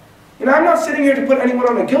properly. You know, I'm not sitting here to put anyone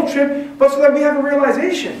on a guilt trip, but so that we have a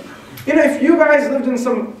realization. You know, if you guys lived in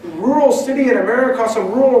some rural city in America,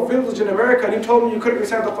 some rural village in America, and you told me you couldn't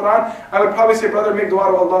recite the Quran, I would probably say, brother, make dua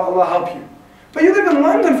to Allah, Allah help you. But you live in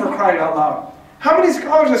London, for crying out loud. How many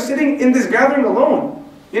scholars are sitting in this gathering alone?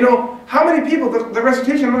 You know, how many people, the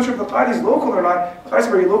recitation, I'm not sure if the Qadi is local or not.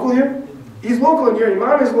 Qadi, are you local here? He's local, and your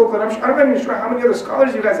Imam is local, and I'm not even sure how many other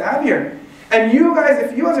scholars you guys have here. And you guys,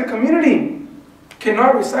 if you as a community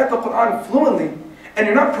cannot recite the Quran fluently, and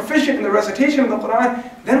you're not proficient in the recitation of the Quran,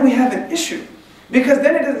 then we have an issue. Because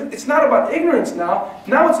then it's not about ignorance now.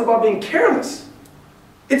 Now it's about being careless.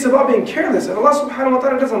 It's about being careless. And Allah subhanahu wa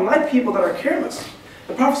ta'ala doesn't like people that are careless.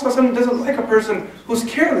 The Prophet ﷺ doesn't like a person who's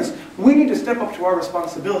careless. We need to step up to our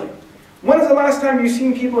responsibility. When is the last time you've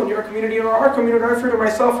seen people in your community or our community, I refer to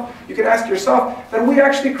myself, you can ask yourself, that we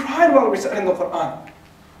actually cried while reciting the Quran?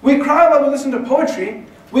 We cry while we listen to poetry.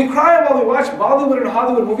 We cry while we watch Bollywood and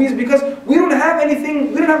Hollywood movies because we don't have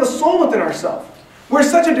anything, we don't have a soul within ourselves. We're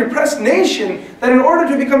such a depressed nation that in order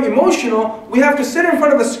to become emotional, we have to sit in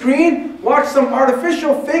front of a screen, watch some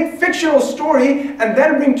artificial, fake, fictional story, and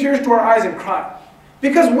then bring tears to our eyes and cry.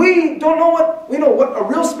 Because we don't know what a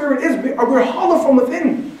real spirit is. We're hollow from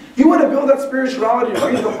within. You want to build that spirituality,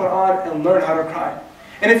 read the Quran and learn how to cry.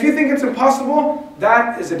 And if you think it's impossible,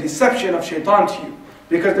 that is a deception of shaitan to you.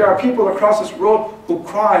 Because there are people across this world who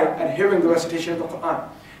cry at hearing the recitation of the Quran.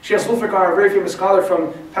 Shaykh Zulfikar, a very famous scholar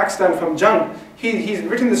from Pakistan, from Jung, he's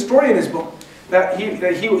written this story in his book that he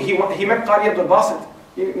met Qari Abdul Basit,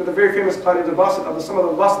 the very famous Qari Abdul Basit, of the Samad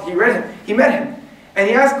Abdul Basit. He met him. And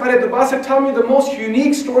he asked Qari Abdul Basit, tell me the most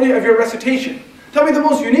unique story of your recitation. Tell me the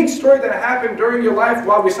most unique story that happened during your life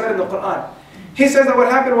while reciting the Quran. He says that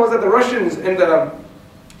what happened was that the Russians and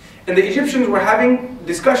the Egyptians were having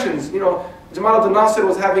discussions. You know, Jamal Abdel Nasser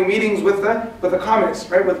was having meetings with the communists,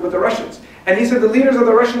 right, with the Russians. And he said the leaders of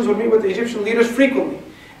the Russians would meet with the Egyptian leaders frequently.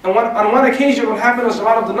 And on one occasion, what happened was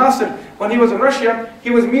Jamal Abdel Nasser, when he was in Russia, he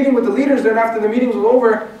was meeting with the leaders there, and after the meeting was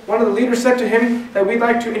over, one of the leaders said to him that we'd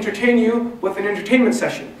like to entertain you with an entertainment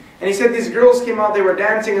session. And he said these girls came out, they were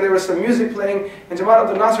dancing, and there was some music playing. And Jamal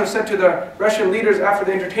Abdel Nasser said to the Russian leaders after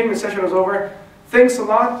the entertainment session was over, thanks a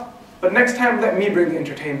lot, but next time let me bring the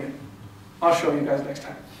entertainment. I'll show you guys next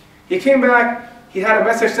time. He came back, he had a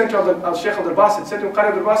message sent to Shaykh Abdul Basit, said to him, Qari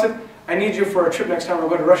Abdul Basit, I need you for a trip next time, we're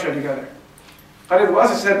going to Russia together. Qari Abdul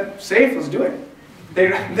Basit said, safe, let's do it. They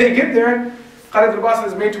get there, Qari Abdul Basit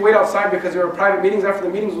is made to wait outside because there were private meetings. After the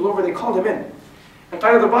meetings was over, they called him in. And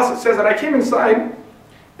Qari Abdul Basit says that I came inside,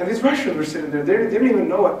 and these Russians were sitting there. They didn't even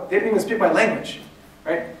know it. They didn't even speak my language,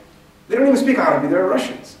 right? They don't even speak Arabic, they're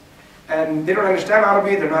Russians. And they don't understand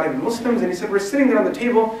Arabic, they're not even Muslims. And he said, we're sitting there on the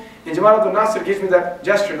table, and Jamal Abdel Nasser gives me that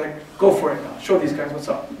gesture, like, go for it now, show these guys what's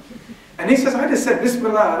up. And he says, I just said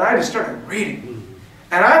Bismillah, and I just started reading.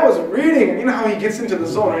 And I was reading, and you know how he gets into the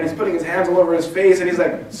zone, and he's putting his hands all over his face, and he's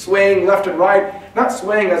like swaying left and right. Not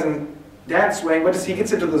swaying as in dance swaying, but just he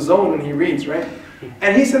gets into the zone when he reads, right?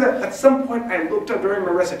 And he said that at some point I looked up during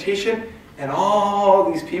my recitation, and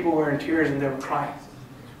all these people were in tears and they were crying.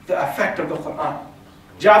 The effect of the Quran.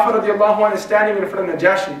 Ja'far radiallahu anhu is standing in front of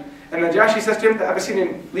Najashi, and Najashi says to him, the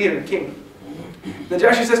Abyssinian leader, king.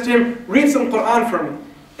 Najashi says to him, read some Quran for me.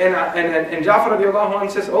 And Ja'far radiallahu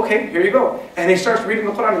anhu says, okay, here you go. And he starts reading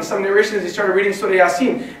the Quran. In some narrations, he started reading Surah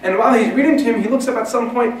Yasin. And while he's reading to him, he looks up at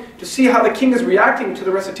some point to see how the king is reacting to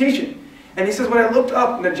the recitation. And he says, when I looked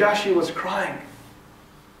up, Najashi was crying.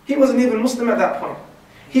 He wasn't even Muslim at that point.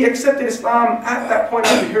 He accepted Islam at that point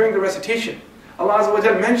after hearing the recitation. Allah Azza wa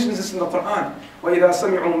Jal mentions this in the Quran. وَإِذَا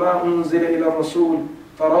سَمِعُوا مَا أُنزِلَ إِلَى الرَّسُولِ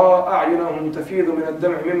تَرَى أَعْيُنَهُمْ تَفِيضُ مِنَ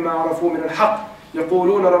الدَّمْعِ مِمَّا عَرَفُوا مِنَ الْحَقِّ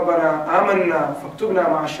يَقُولُونَ رَبَّنَا آمَنَّا فَاكْتُبْنَا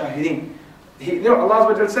مَعَ الشَّاهِدِينَ. Allah Azza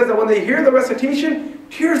wa Jal says that when they hear the recitation,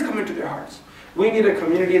 tears come into their hearts. We need a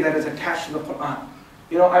community that is attached to the Quran.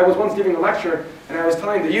 You know, I was once giving a lecture, and I was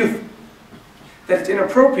telling the youth that it's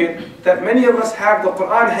inappropriate that many of us have the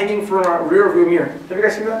Quran hanging from our rear view mirror. Have you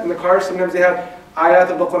guys seen that in the cars? Sometimes they have ayat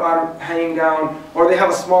of the Quran hanging down, or they have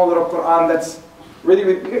a small little Quran that's really,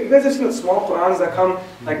 you guys have seen the small Qurans that come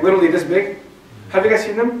like literally this big? Have you guys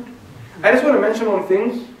seen them? I just want to mention one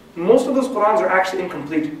thing. Most of those Qurans are actually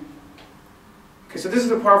incomplete. Okay, so this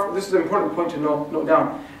is an important point to note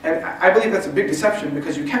down. And I believe that's a big deception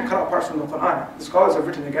because you can't cut out parts from the Quran. The scholars have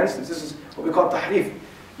written against this. This is what we call tahrif.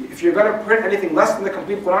 If you're going to print anything less than the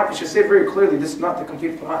complete Quran, you should say very clearly, this is not the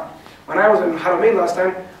complete Quran. When I was in Haramain last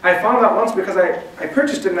time, I found out once because I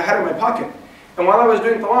purchased it and I had it in my pocket. And while I was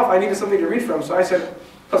doing tawaf, I needed something to read from, so I said,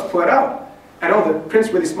 let's pull it out. I know the print's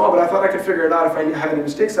really small, but I thought I could figure it out if I have any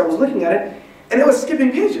mistakes. So I was looking at it, and it was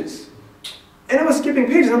skipping pages. And it was skipping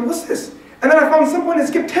pages, and what's this? And then I found some point it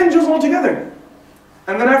skipped 10 juz altogether.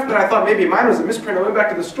 And then after that, I thought maybe mine was a misprint. I went back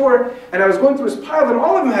to the store, and I was going through his pile, and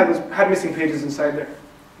all of them had missing pages inside there.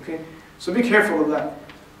 Okay, so be careful of that.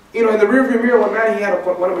 You know, in the rearview mirror, one man,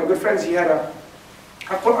 one of my good friends, he had a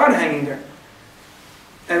Quran hanging there.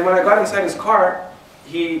 And when I got inside his car,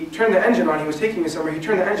 he turned the engine on. He was taking me somewhere. He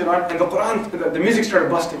turned the engine on, and the Quran, the music started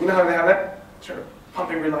busting. You know how they have that? It started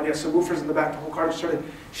pumping really loud. He had subwoofers in the back. The whole car just started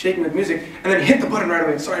shaking with music. And then he hit the button right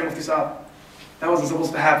away. Sorry, Mufti Saab. That wasn't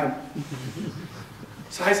supposed to happen.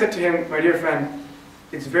 So I said to him, my dear friend,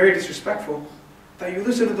 it's very disrespectful that you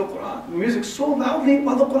listen to the Quran, music so loudly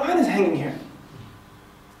while the Quran is hanging here.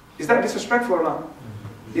 Is that disrespectful or not?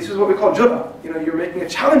 This is what we call jur'ah. You know, you're making a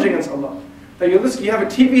challenge against Allah. That you listen, you have a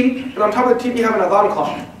TV, and on top of the TV you have an adhan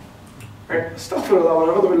clock. Right? Astaghfirullah wa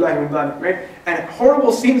na'udhu billahi min dhalik, right? And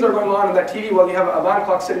horrible scenes are going on in that TV while you have an adhan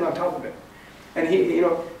clock sitting on top of it. And he, you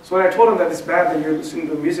know, so when I told him that it's bad that you're listening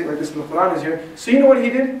to music like this and the Quran is here, so you know what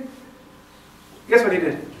he did? Guess what he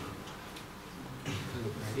did?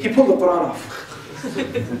 He pulled the Quran off.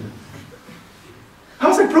 I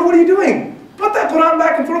was like, bro, what are you doing? Put that Quran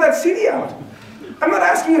back and throw that CD out. I'm not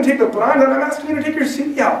asking you to take the Quran, I'm asking you to take your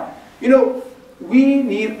CD out. You know, we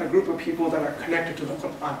need a group of people that are connected to the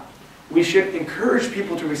Quran. We should encourage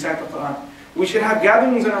people to recite the Quran. We should have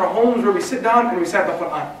gatherings in our homes where we sit down and recite the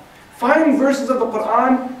Quran. Find verses of the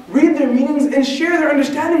Quran, read their meanings, and share their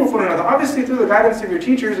understanding with one another. Obviously through the guidance of your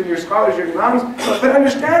teachers and your scholars, your imams, but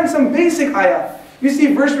understand some basic ayah. You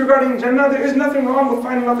see a verse regarding Jannah, there is nothing wrong with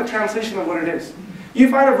finding out the translation of what it is. You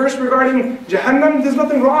find a verse regarding Jahannam, there's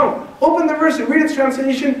nothing wrong. Open the verse and read its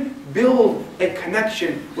translation. Build a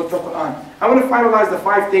connection with the Quran. I want to finalize the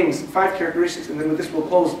 5 things, 5 characteristics, and then with this we'll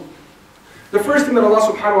close. The first thing that Allah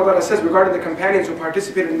subhanahu wa ta'ala says regarding the companions who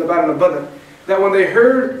participated in the Battle of Badr, that when they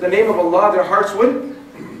heard the name of Allah, their hearts would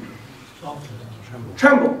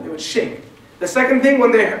tremble, they would shake. The second thing,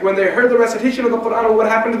 when they heard the recitation of the Quran, what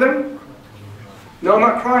happened to them? No,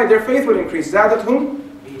 not cry, their faith would increase. Zadathum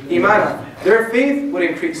imana. Their faith would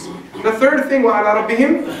increase. The third thing, وَعَلَى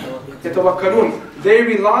رَبِّهِمْ يَتَوَكَّلُونَ. They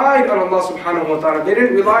relied on Allah subhanahu wa ta'ala. They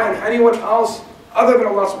didn't rely on anyone else other than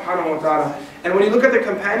Allah subhanahu wa ta'ala. And when you look at the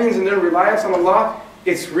companions and their reliance on Allah,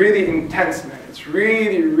 it's really intense, man. It's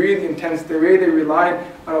really, really intense. The way they relied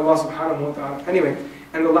on Allah subhanahu wa ta'ala. Anyway,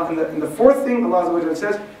 and the fourth thing Allah Azza wa Jalla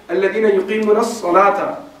says, الَّذِينَ يُقِيمُونَ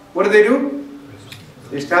الصَّلَاةَ. What do?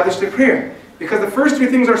 They establish the prayer. Because the first 3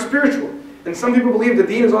 things are spiritual. And some people believe the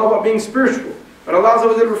deen is all about being spiritual. But Allah Azza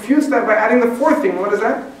wa Jalla refutes that by adding the 4th thing. What is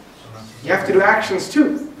that? You have to do actions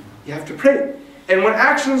too. You have to pray. And when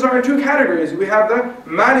actions are in 2 categories, we have the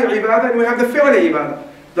mani ibadah and we have the fi'li ibadah.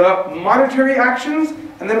 The monetary actions,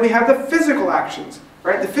 and then we have the physical actions.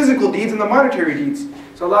 Right? The physical deeds and the monetary deeds.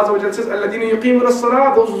 So Allah Azza wa Jalla says, الَّذِينَ يُقِيمُونَ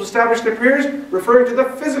الصَّلَاةَ. Those who establish their prayers, referring to the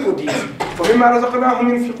physical deeds. وَمِمَّا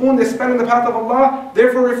رَزَقْنَاهُمْ يُنْفِقُونَ. They spend in the path of Allah,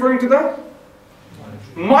 therefore referring to the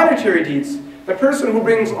monetary deeds. The person who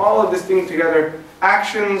brings all of this thing together,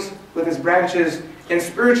 actions with its branches, in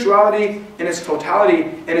spirituality, in its totality,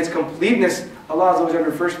 in its completeness, Allah Azza wa Jalla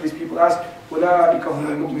refers to these people as أُولَٰئِكَ هُمُ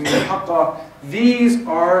الْمُؤْمِنُونَ حَقًّا. These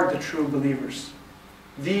are the true believers.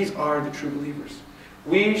 These are the true believers.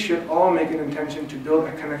 We should all make an intention to build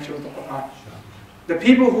a connection with the Quran. The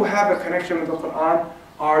people who have a connection with the Quran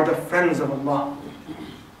are the friends of Allah.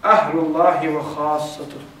 Ahlullahi wa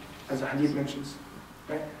khassatuh, as the hadith mentions.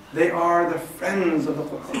 Right? They are the friends of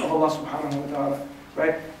Allah subhanahu wa ta'ala.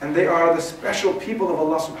 Right? And they are the special people of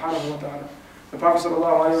Allah subhanahu wa ta'ala. The Prophet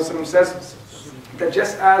sallallahu alayhi wa sallam says that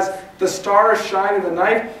just as the stars shine in the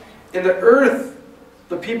night, in the earth,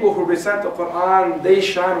 the people who recite the Quran, they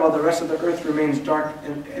shine while the rest of the earth remains dark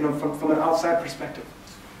and, from an outside perspective.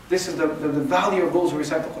 This is the value of those who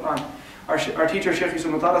recite the Quran. Our teacher, Shaykh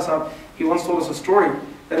Yusuf Mutala Sahib, he once told us a story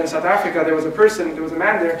that in South Africa there was a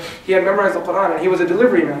man there, he had memorized the Quran and he was a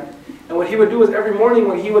delivery man. And what he would do is every morning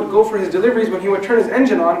when he would go for his deliveries, when he would turn his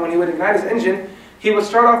engine on, when he would ignite his engine, he would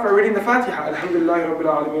start off by reading the Fatiha, Alhamdulillahi Rabbil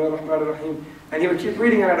Alameen Ar-Rahman Ar-Rahim, and he would keep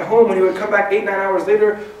reading, and at home when he would come back 8-9 hours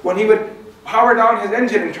later, when he would power down his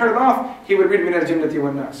engine and turn it off, he would read Min al-Jinnati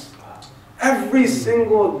wan Nas. Every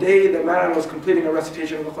single day the man was completing a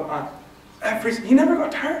recitation of the Quran. He never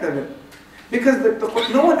got tired of it. Because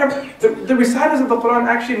the reciters of the Quran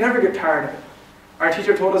actually never get tired of it. Our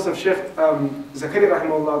teacher told us of Sheikh Zakaria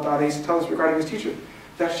rahimahullah ta'ala, he used to tell us regarding his teacher,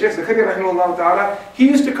 that Sheikh Zakaria rahimahullah ta'ala, he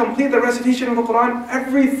used to complete the recitation of the Quran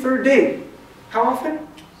every third day. How often?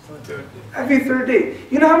 Every third day.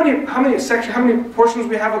 You know how many portions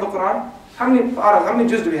we have of the Quran? How many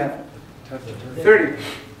juz do we have? 30.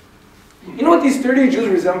 You know what these 30 juz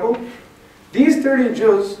resemble? These 30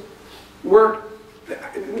 juz were,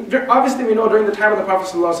 obviously we know during the time of the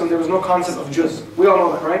Prophet ﷺ there was no concept of juz. We all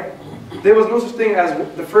know that, right? There was no such thing as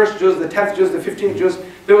the first juz, the 10th juz, the 15th juz.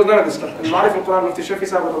 There was none of this stuff. And Ma'arif al-Quran, Mufti Shafi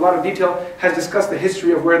Sahib with a lot of detail has discussed the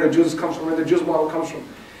history of where the juz comes from, where the juz model comes from.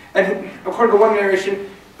 And according to one narration,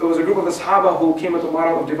 there was a group of the Sahaba who came with the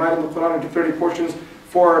model of dividing the Quran into 30 portions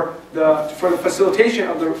for the facilitation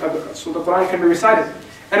of so the Quran can be recited.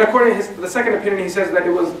 And according to the second opinion, he says that it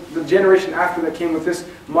was the generation after that came with this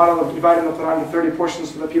model of dividing the Quran into 30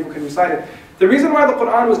 portions so that people can recite it. The reason why the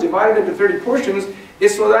Quran was divided into 30 portions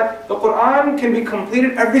is so that the Quran can be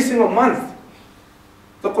completed every single month.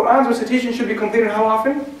 The Quran's recitation should be completed how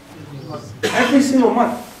often? Every single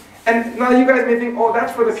month. And now you guys may think, oh,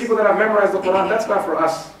 that's for the people that have memorized the Quran. That's not for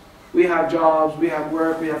us. We have jobs, we have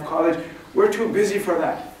work, we have college. We're too busy for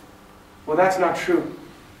that. Well, that's not true.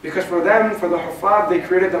 Because for them, for the Hufad, they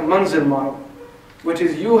created the Manzil model, which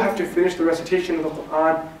is you have to finish the recitation of the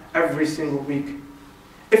Quran every single week.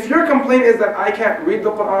 If your complaint is that I can't read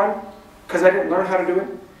the Quran because I didn't learn how to do it,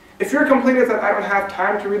 if your complaint is that I don't have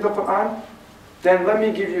time to read the Quran, then let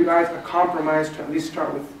me give you guys a compromise to at least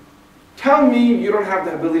start with. Tell me you don't have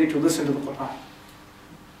the ability to listen to the Quran.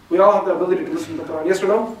 We all have the ability to listen to the Quran, yes or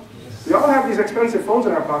no? Yes. We all have these expensive phones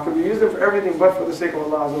in our pocket. We use them for everything but for the sake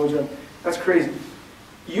of Allah Azza wa Jal. That's crazy.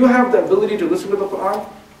 You have the ability to listen to the Quran.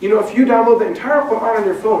 You know, if you download the entire Quran on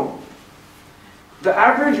your phone, the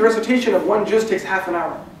average recitation of one juz takes half an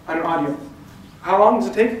hour on an audio. How long does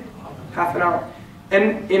it take? Half an hour.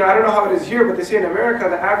 And you know, I don't know how it is here, but they say in America,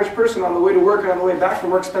 the average person on the way to work and on the way back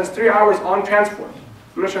from work spends 3 hours on transport.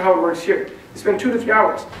 I'm not sure how it works here. You spend 2 to 3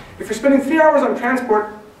 hours. If you're spending 3 hours on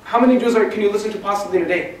transport, how many juz can you listen to possibly in a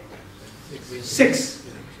day? 6.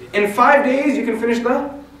 In 5 days, you can finish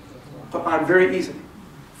the Quran very easily.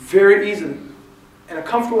 Very easily. In a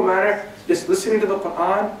comfortable manner, just listening to the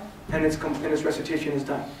Quran and its recitation is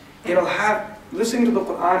done. Listening to the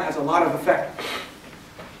Quran has a lot of effect.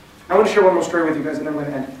 I want to share one more story with you guys and I'm going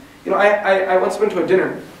to end. You know, I once went to a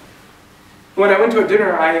dinner. When I went to a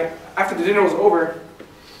dinner, after the dinner was over,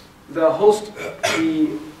 the host,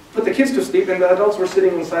 he put the kids to sleep and the adults were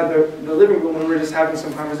sitting inside the living room and we were just having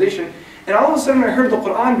some conversation. And all of a sudden I heard the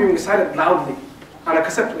Quran being recited loudly on a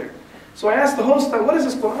cassette player. So I asked the host, what is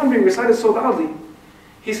this Quran being recited so loudly?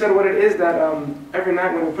 He said what it is that every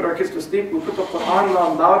night when we put our kids to sleep, we put the Quran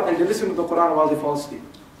on loud and they listen to the Quran while they fall asleep.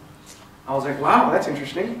 I was like, wow, that's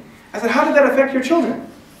interesting. I said, how did that affect your children?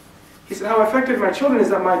 He said, how it affected my children is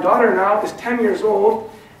that my daughter now is 10 years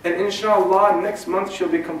old and inshallah next month she'll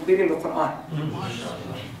be completing the Quran.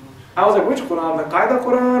 I was like, which Quran? The Qaida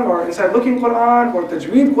Quran or inside looking Quran or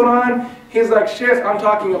Tajweed Quran? He's like, Sheikh, I'm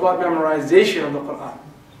talking about memorization of the Quran.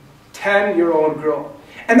 10-year-old girl.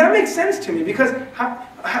 And that makes sense to me because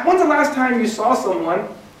when's the last time you saw someone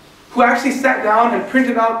who actually sat down and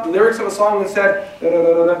printed out the lyrics of a song and said,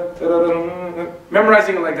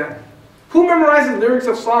 memorizing it like that? Who memorizes lyrics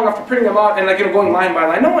of song after printing them out and going line by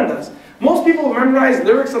line? No one does. Most people memorize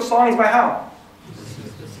lyrics of songs by how?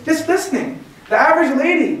 Just listening. The average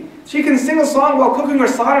lady, she can sing a song while cooking her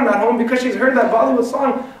sadhan at home because she's heard that Bollywood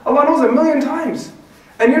song, Allah knows, 1,000,000 times.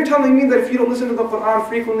 And you're telling me that if you don't listen to the Quran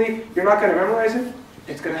frequently, you're not going to memorize it?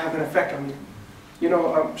 It's going to have an effect on you. You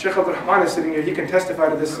know, Sheikh Abdul Rahman is sitting here, he can testify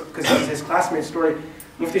to this because it's his classmate's story.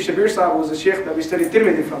 Mufti Shabir Sahib was a sheikh that we studied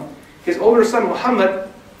Tirmidhi from. His older son, Muhammad,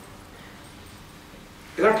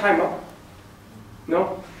 is our time up?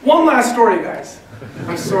 No? One last story, guys.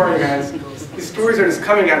 I'm sorry, guys. These stories are just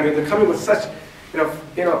coming at me. They're coming with such,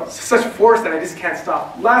 such force that I just can't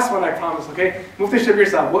stop. Last one, I promise, okay? Mufti Shabir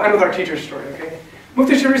Sahib, we'll end with our teacher's story, okay?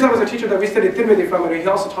 Mufti Shabir Sahib was a teacher that we studied Tirmidhi from, and he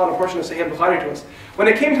also taught a portion of Sahih Bukhari to us. When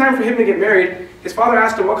it came time for him to get married, his father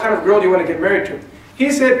asked him, what kind of girl do you want to get married to? He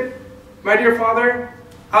said, my dear father,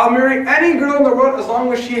 I'll marry any girl in the world as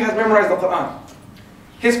long as she has memorized the Quran.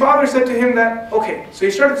 His father said to him that, okay, so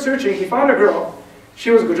he started searching, he found a girl,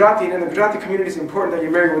 she was Gujarati, and in the Gujarati community it's important that you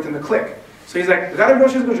marry within the clique. So he's like, I got a girl,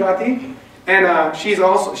 she's Gujarati, and she's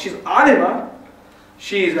alima,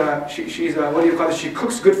 she's what do you call it? She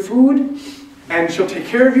cooks good food, and she'll take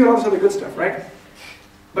care of you and all this other good stuff, right?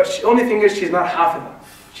 But the only thing is, she's not hafidah.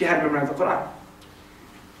 She hadn't memorized the Quran.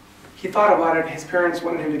 He thought about it. His parents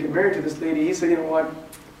wanted him to get married to this lady. He said, you know what?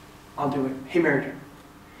 I'll do it. He married her.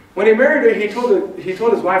 When he married her, he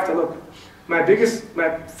told his wife that, look,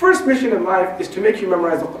 my first mission in life is to make you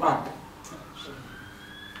memorize the Quran.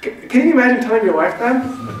 Can you imagine telling your wife that?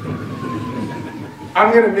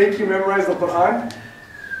 I'm going to make you memorize the Quran?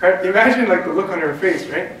 Right? Imagine like the look on her face,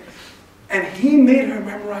 right? And he made her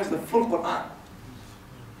memorize the full Quran.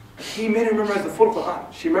 He made her memorize the full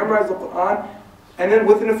Quran. She memorized the Quran, and then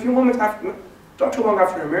within a few moments after, not too long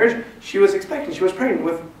after her marriage, she was expecting, she was pregnant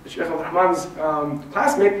with Sheikh Abdul Rahman's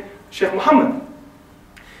classmate, Sheikh Muhammad.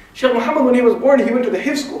 Sheikh Muhammad, when he was born, he went to the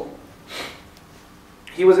Hifz school.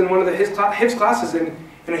 He was in one of the Hifz classes, and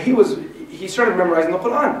he started memorizing the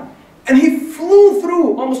Quran. And he flew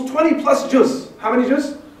through almost 20 plus juz. How many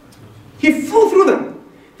juz? He flew through them.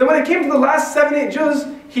 Then when it came to the last 7, 8 juz,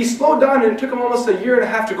 he slowed down, and it took him almost a year and a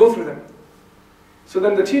half to go through them. So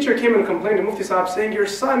then the teacher came and complained to Mufti Sahib saying, your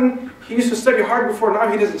son, he used to study hard before, now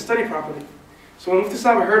he doesn't study properly. So when Mufti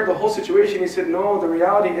Sahib heard the whole situation, he said, no, the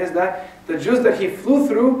reality is that the juz that he flew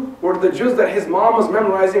through were the juz that his mom was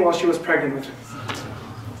memorizing while she was pregnant with him.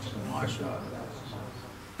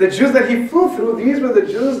 The juz that he flew through, these were the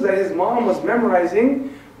juz that his mom was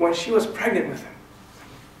memorizing when she was pregnant with him.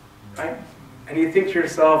 Right? And you think to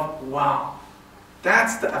yourself, wow,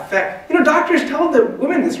 that's the effect. You know, doctors tell the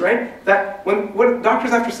women this, right? That when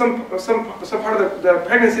doctors after some part of the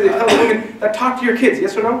pregnancy, they tell the women that talk to your kids,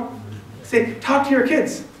 yes or no? Say, talk to your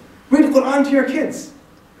kids. Read Quran to your kids.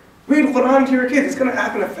 Read Quran to your kids. It's going to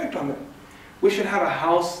have an effect on them. We should have a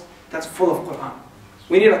house that's full of Quran.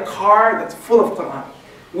 We need a car that's full of Quran.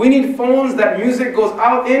 We need phones that music goes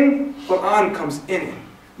out in, Quran comes in.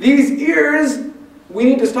 These ears, we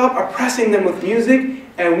need to stop oppressing them with music,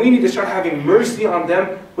 and we need to start having mercy on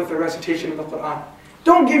them with the recitation of the Quran.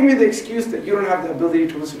 Don't give me the excuse that you don't have the ability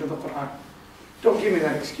to listen to the Quran. Don't give me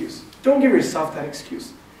that excuse. Don't give yourself that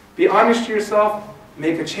excuse. Be honest to yourself,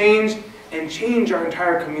 make a change, and change our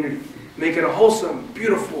entire community. Make it a wholesome,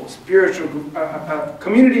 beautiful, spiritual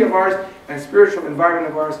community of ours and spiritual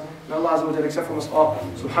environment of ours. And Allah Azza wa Jalla accept from us all.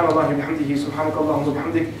 Subhanallah wa bihamdihi, subhanakallahumma wa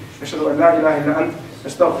bihamdik. Nashhadu an la ilaha illa ant.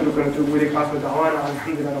 Nastaghfiruka wa natubu ilayk. Akhiru da'wana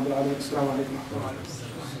alhamdulillahi rabbil alamin. Assalamu alaikum wa rahmatullahi wa barakatuh.